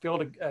went out and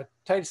filled a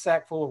potato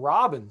sack full of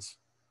robins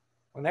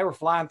when they were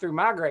flying through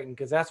migrating,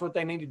 because that's what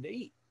they needed to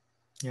eat.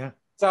 Yeah.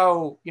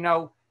 So,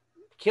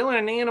 killing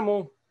an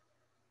animal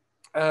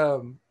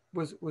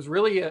was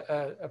really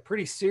a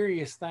pretty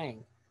serious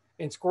thing.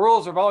 And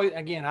squirrels have always,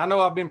 again, I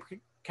know I've been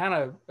kind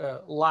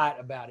of light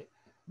about it,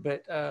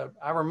 but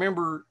I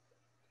remember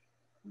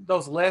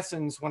those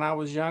lessons when I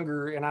was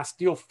younger, and I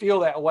still feel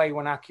that way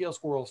when I kill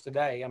squirrels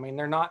today. I mean,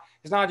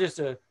 it's not just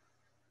a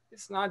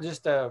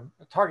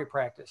target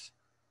practice.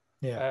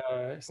 Yeah.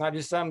 It's not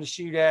just something to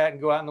shoot at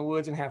and go out in the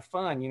woods and have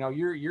fun.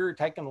 You're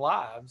taking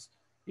lives.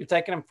 You're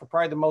taking them for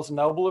probably the most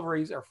noble of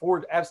reasons, or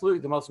for absolutely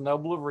the most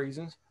noble of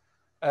reasons.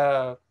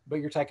 But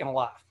you're taking a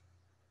life.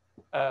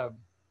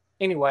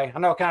 anyway, I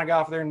know I kind of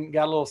got off there and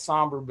got a little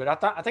somber, but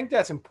I think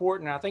that's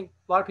important. I think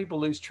a lot of people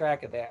lose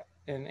track of that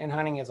in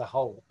hunting as a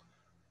whole.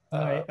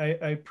 I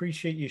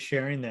appreciate you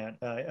sharing that.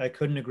 I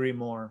couldn't agree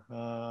more.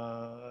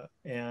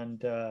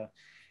 And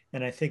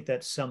I think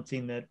that's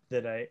something that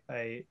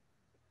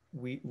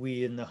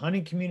we in the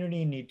hunting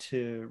community need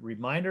to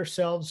remind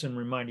ourselves and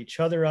remind each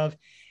other of.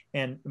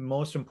 And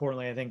most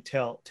importantly, I think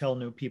tell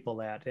new people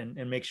that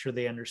and make sure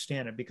they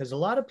understand it, because a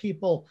lot of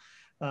people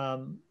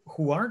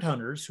who aren't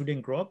hunters, who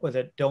didn't grow up with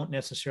it, don't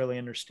necessarily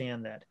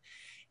understand that.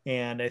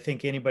 And I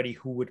think anybody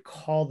who would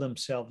call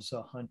themselves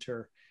a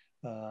hunter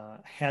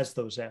has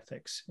those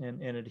ethics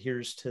and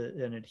adheres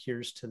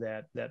to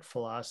that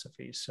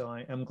philosophy. So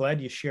I'm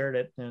glad you shared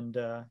it. And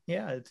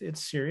yeah,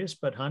 it's serious,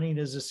 but hunting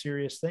is a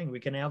serious thing. We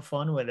can have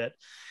fun with it,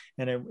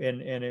 and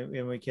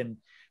we can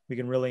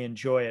really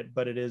enjoy it.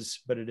 But it is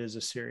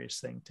a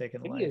serious thing.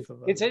 Taking the life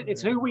of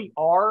it's who we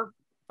are.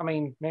 I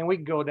mean, man, we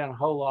can go down a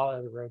whole lot of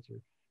other roads here,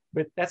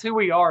 but that's who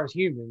we are as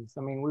humans.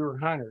 I mean, we were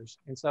hunters,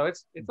 and so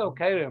it's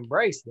okay to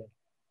embrace that.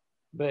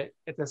 But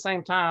at the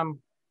same time,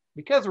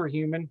 because we're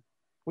human,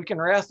 we can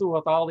wrestle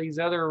with all these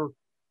other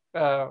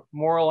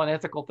moral and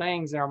ethical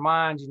things in our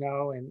minds, and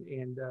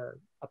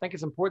I think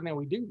it's important that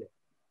we do that.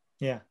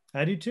 Yeah,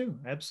 I do too.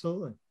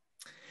 Absolutely.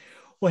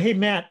 Well, hey,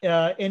 Matt,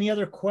 any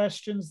other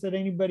questions that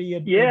anybody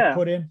had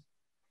put in?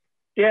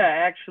 Yeah,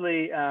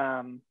 actually,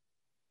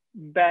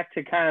 back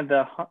to kind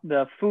of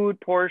the food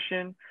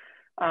portion.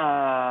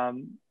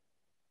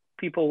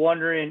 People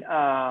wondering,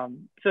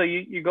 so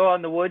you go out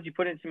in the woods, you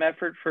put in some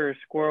effort for a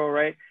squirrel,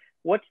 right?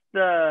 What's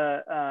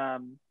the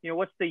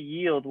what's the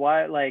yield?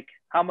 Why, like,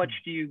 how much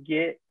do you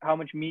get? How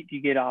much meat do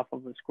you get off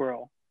of a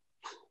squirrel?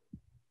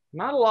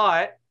 Not a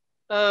lot.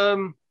 I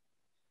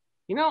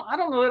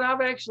don't know that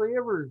I've actually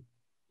ever,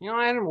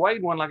 I haven't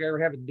weighed one like I ever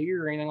have a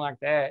deer or anything like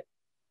that.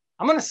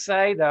 I'm going to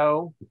say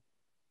though,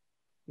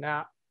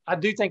 now I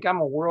do think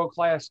I'm a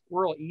world-class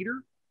squirrel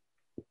eater.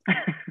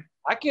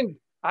 I can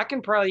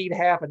probably eat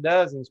half a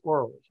dozen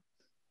squirrels.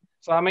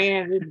 So, I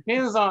mean, it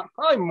depends on,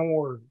 probably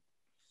more.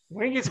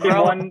 When it gets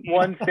in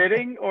one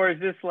sitting, or is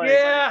this like?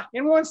 Yeah,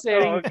 in one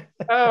sitting.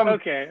 Oh,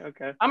 okay.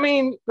 I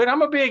mean, but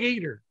I'm a big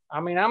eater.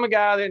 I mean, I'm a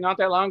guy that not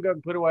that long ago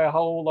put away a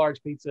whole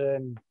large pizza,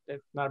 and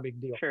it's not a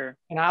big deal. Sure.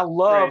 And I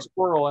love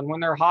squirrel, and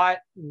when they're hot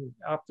and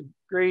off the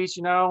grease,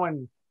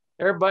 and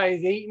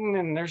everybody's eating,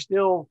 and there's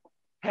still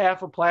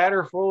half a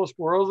platter full of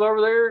squirrels over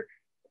there.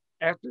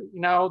 After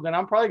then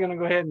I'm probably going to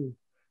go ahead and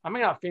I may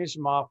not finish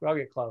them off, but I'll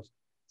get close.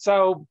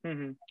 So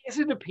I guess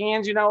it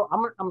depends.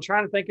 I'm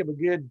trying to think of a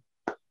good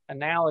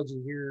analogy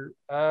here.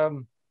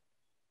 God,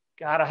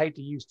 I hate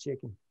to use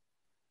chicken.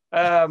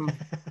 But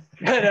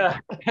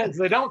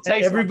they don't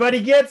taste.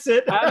 Everybody gets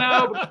it. I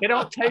know, but they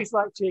don't taste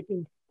like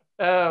chicken.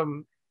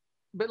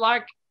 But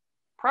like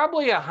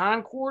probably a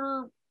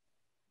hindquarter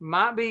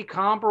might be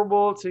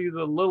comparable to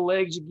the little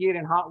legs you get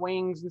in hot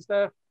wings and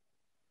stuff.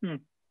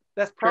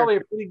 That's probably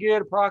a pretty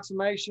good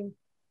approximation.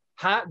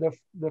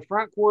 The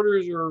front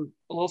quarters are a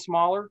little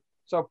smaller,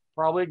 so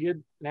probably a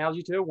good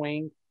analogy to a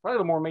wing. Probably a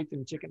little more meat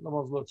than chicken,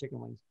 those little chicken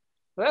wings.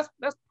 So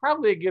that's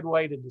probably a good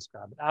way to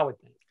describe it, I would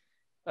think.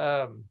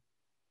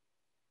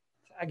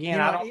 Again,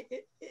 I don't.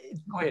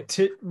 Go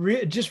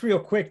ahead. Just real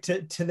quick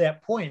to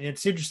that point,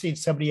 it's interesting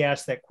somebody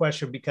asked that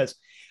question because,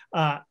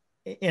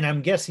 and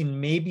I'm guessing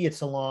maybe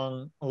it's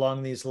along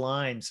these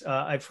lines.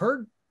 I've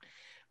heard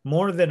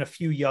more than a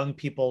few young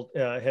people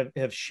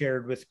have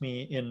shared with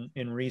me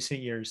in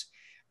recent years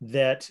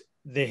that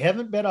they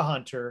haven't been a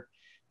hunter,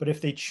 but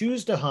if they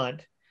choose to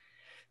hunt,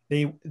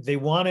 they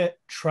want to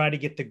try to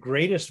get the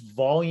greatest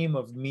volume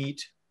of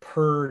meat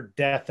per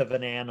death of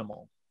an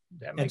animal.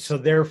 And so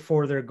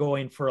therefore they're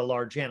going for a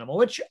large animal,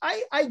 which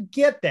I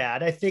get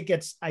that. I think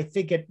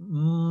it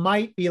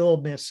might be a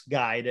little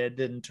misguided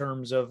in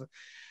terms of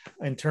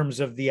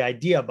the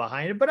idea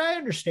behind it, but I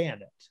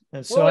understand it.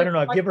 And so I don't know.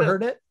 Have you ever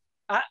heard it?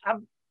 I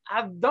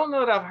don't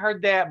know that I've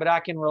heard that, but I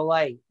can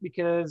relate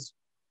because,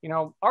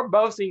 our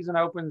bow season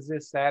opens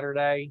this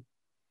Saturday,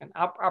 and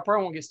I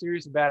probably won't get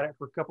serious about it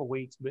for a couple of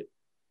weeks, but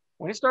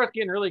when it starts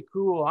getting really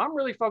cool, I'm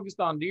really focused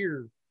on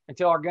deer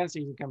until our gun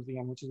season comes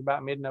in, which is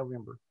about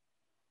mid-November.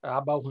 I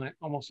bow hunt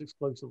almost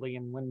exclusively,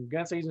 and when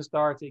gun season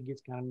starts, it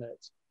gets kind of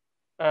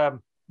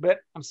nuts. But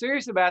I'm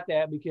serious about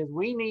that because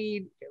we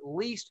need at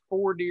least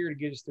 4 deer to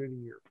get us through the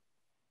year.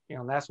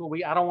 That's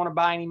what I don't want to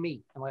buy any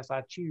meat unless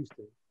I choose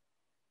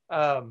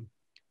to.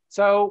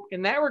 So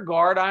in that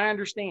regard, I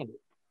understand it.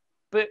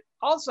 But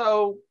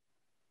also,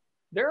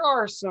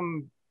 there's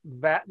some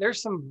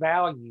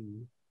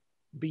value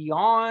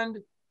beyond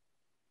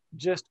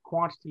just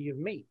quantity of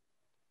meat.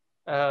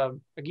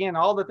 Again,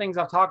 all the things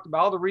I've talked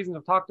about, all the reasons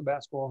I've talked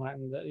about squirrel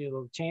hunting,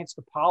 the chance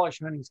to polish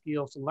hunting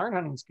skills, to learn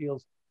hunting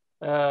skills,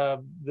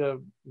 the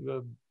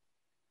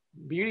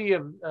beauty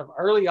of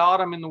early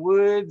autumn in the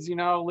woods,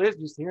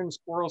 just hearing the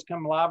squirrels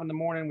come alive in the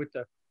morning with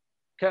the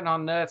cutting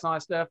on nuts and all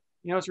that stuff.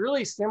 It's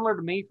really similar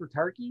to me for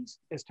turkeys.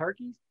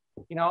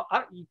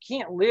 You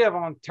can't live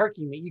on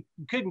turkey meat.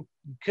 You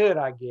could,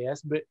 I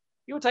guess, but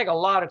it would take a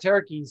lot of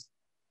turkeys,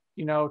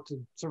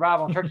 to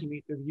survive on turkey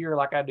meat through the year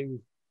like I do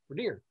for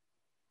deer.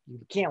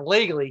 you can't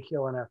legally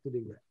kill enough to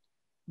do that.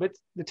 But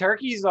the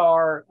turkeys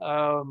are,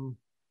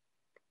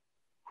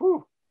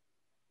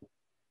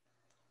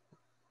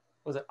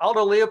 was it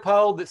Aldo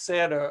Leopold that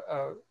said,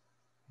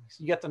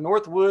 you got the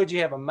Northwoods,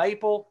 you have a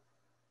maple,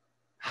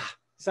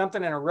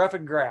 something, and a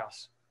ruffed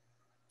grouse.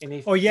 And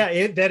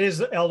that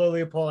is Aldo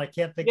Leopold. I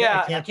can't think.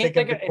 Yeah, I can't think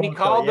of it. And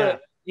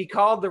he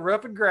called the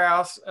ruffed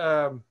grouse,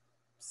 some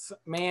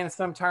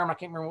term I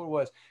can't remember what it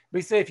was. But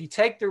he said if you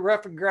take the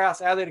ruffed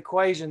grouse out of that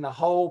equation, the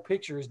whole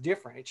picture is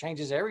different. It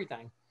changes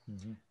everything.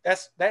 Mm-hmm.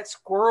 That's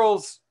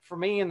squirrels for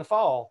me in the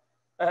fall,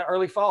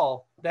 early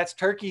fall. That's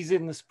turkeys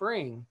in the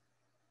spring.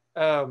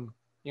 The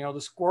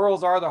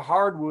squirrels are the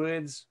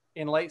hardwoods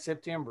in late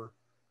September.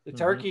 The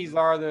turkeys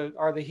are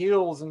the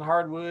hills and the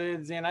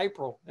hardwoods in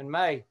April and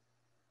May.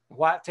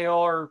 Whitetail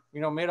are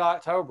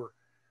mid-October.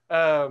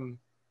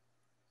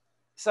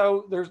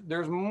 So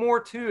there's more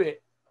to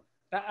it.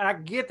 I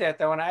get that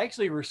though, and I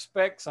actually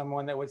respect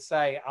someone that would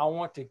say, I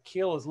want to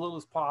kill as little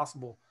as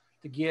possible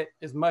to get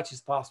as much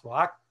as possible.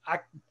 I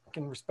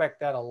can respect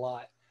that a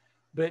lot.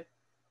 But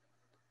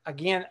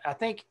again, I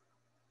think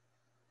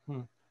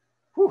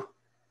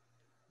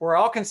we're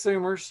all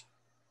consumers,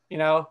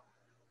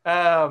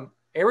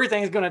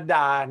 everything's going to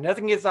die.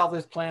 Nothing gets off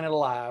this planet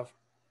alive.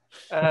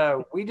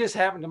 We just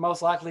happen to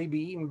most likely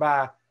be eaten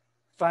by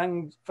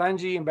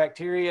fungi and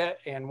bacteria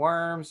and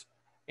worms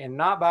and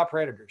not by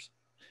predators.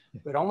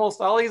 But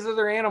almost all these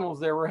other animals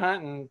that we're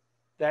hunting,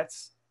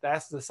 that's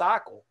the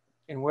cycle.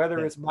 And whether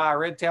it's by a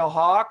red-tailed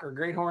hawk or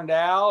great horned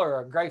owl or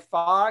a gray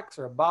fox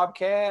or a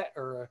bobcat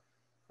or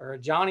a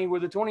Johnny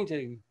with a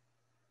 22,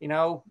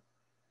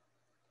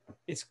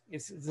 it's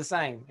the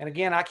same. And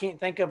again, I can't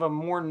think of a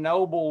more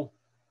noble,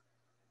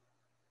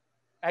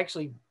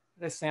 actually,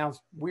 this sounds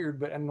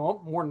weird, but a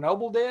more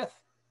noble death.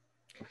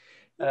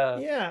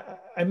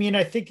 I mean,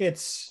 I think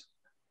it's,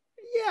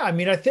 I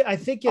mean, I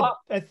think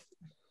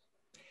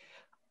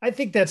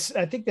that's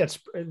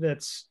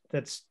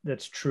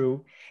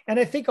true. And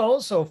I think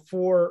also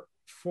for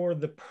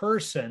the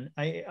person,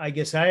 I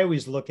guess I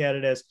always look at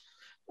it as,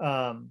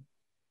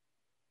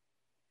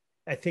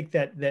 I think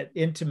that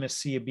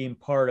intimacy of being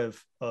part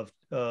of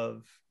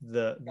the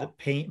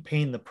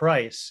paying the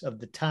price of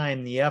the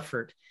time, the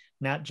effort,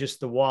 not just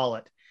the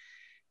wallet,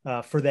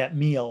 for that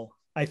meal,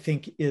 I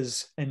think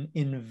is an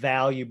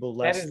invaluable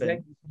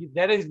lesson.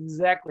 That is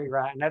exactly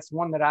right. And that's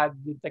one that I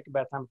did think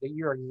about time.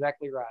 You're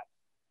exactly right.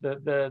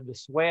 The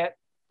sweat,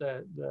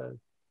 the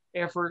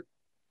effort.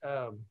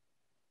 And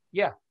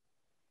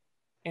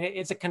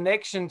it's a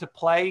connection to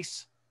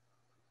place.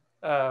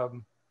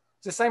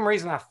 It's the same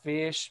reason I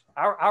fish.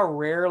 I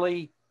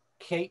rarely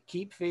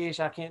keep fish.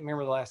 I can't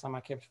remember the last time I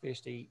kept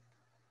fish to eat.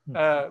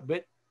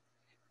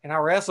 And I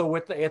wrestle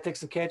with the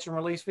ethics of catch and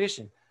release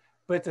fishing.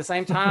 But at the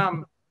same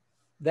time,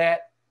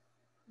 that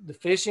the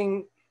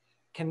fishing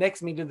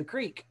connects me to the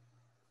creek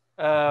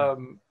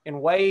in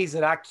ways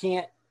that I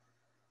can't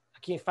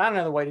find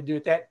another way to do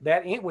it that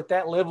with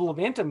that level of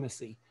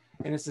intimacy.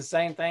 And it's the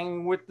same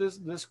thing with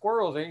the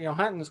squirrels,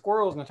 hunting the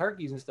squirrels and the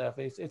turkeys and stuff.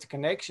 It's a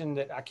connection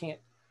that I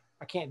can't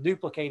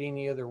duplicate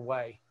any other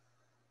way.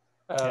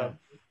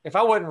 If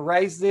I wasn't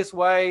raised this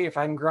way, if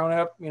I hadn't grown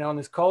up, in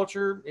this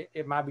culture,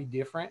 it might be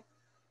different,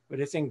 but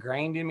it's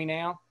ingrained in me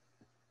now.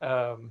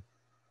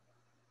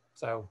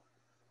 No,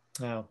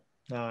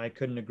 I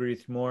couldn't agree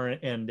with you more.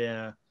 And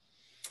I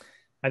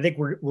think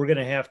we're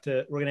gonna have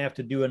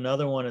to do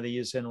another one of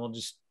these, and we'll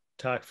just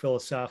talk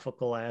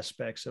philosophical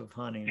aspects of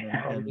hunting.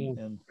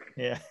 And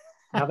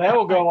now that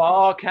will go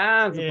all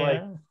kinds of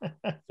places.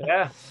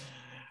 Yeah.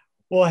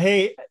 Well,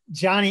 hey,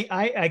 Johnny,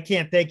 I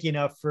can't thank you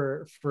enough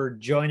for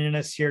joining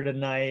us here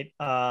tonight.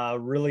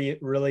 Really,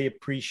 really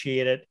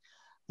appreciate it.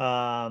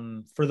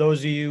 For those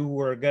of you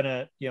who are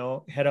gonna,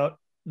 head out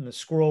in the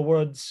squirrel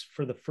woods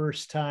for the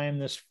first time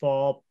this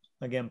fall,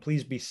 again,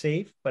 please be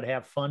safe, but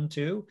have fun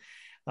too.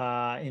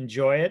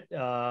 Enjoy it,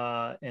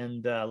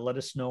 and let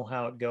us know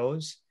how it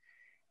goes.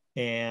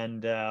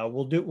 And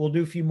we'll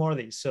do a few more of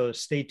these. So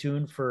stay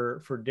tuned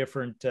for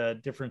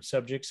different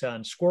subjects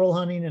on squirrel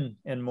hunting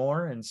and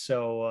more. And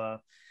so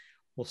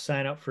we'll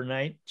sign up for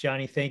night.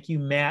 Johnny, thank you.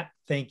 Matt,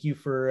 thank you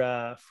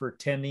for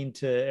tending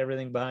to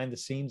everything behind the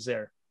scenes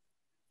there.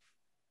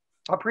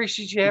 I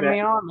appreciate you having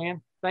me on,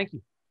 man. Thank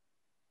you.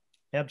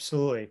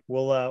 Absolutely.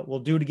 We'll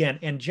do it again.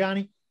 And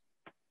Johnny,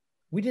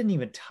 we didn't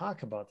even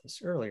talk about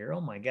this earlier.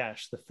 Oh my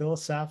gosh, the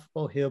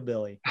philosophical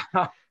hillbilly.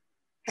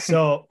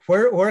 So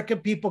where can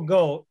people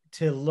go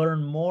to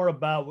learn more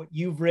about what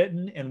you've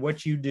written and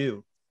what you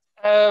do?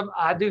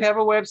 I do have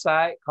a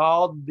website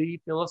called The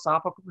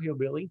Philosophical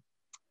Hillbilly,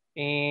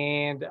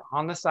 and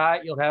on the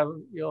site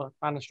you'll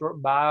find a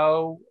short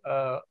bio.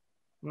 I'm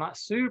not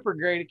super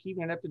great at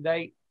keeping it up to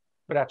date,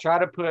 but I try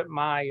to put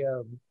I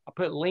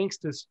put links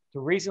to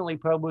recently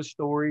published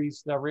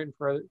stories that I've written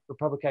for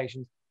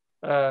publications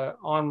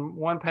on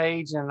one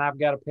page, and I've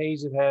got a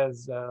page that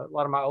has a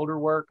lot of my older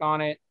work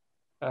on it.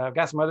 I've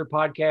got some other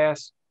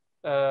podcasts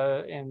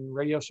and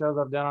radio shows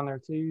I've done on there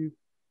too.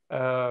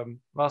 I've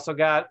also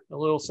got a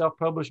little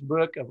self-published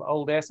book of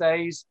old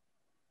essays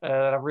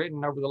that I've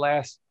written over the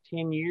last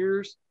 10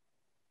 years.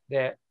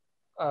 that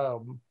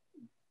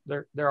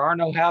there are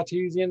no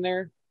how-tos in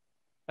there.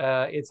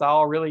 It's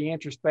all really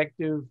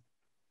introspective,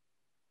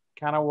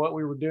 kind of what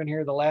we were doing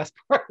here the last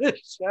part of the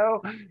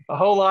show, a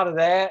whole lot of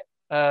that.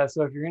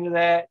 So if you're into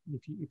that,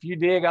 if you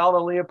dig all the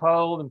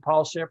Leopold and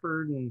Paul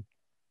Shepard and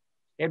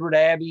Edward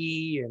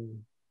Abbey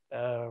and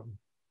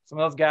some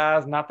of those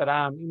guys, not that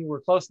I'm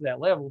anywhere close to that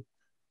level,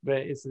 but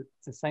it's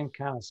the same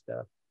kind of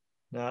stuff.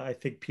 No, I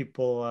think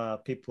people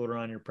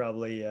around here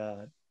probably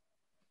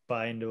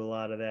buy into a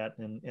lot of that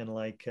and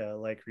like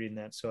reading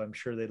that. So I'm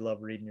sure they love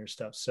reading your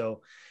stuff.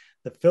 So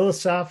the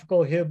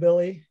Philosophical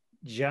Hillbilly,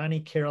 Johnny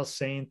Carrol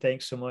Sain,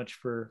 thanks so much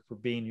for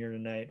being here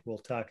tonight. We'll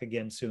talk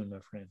again soon, my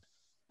friend.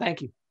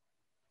 Thank you.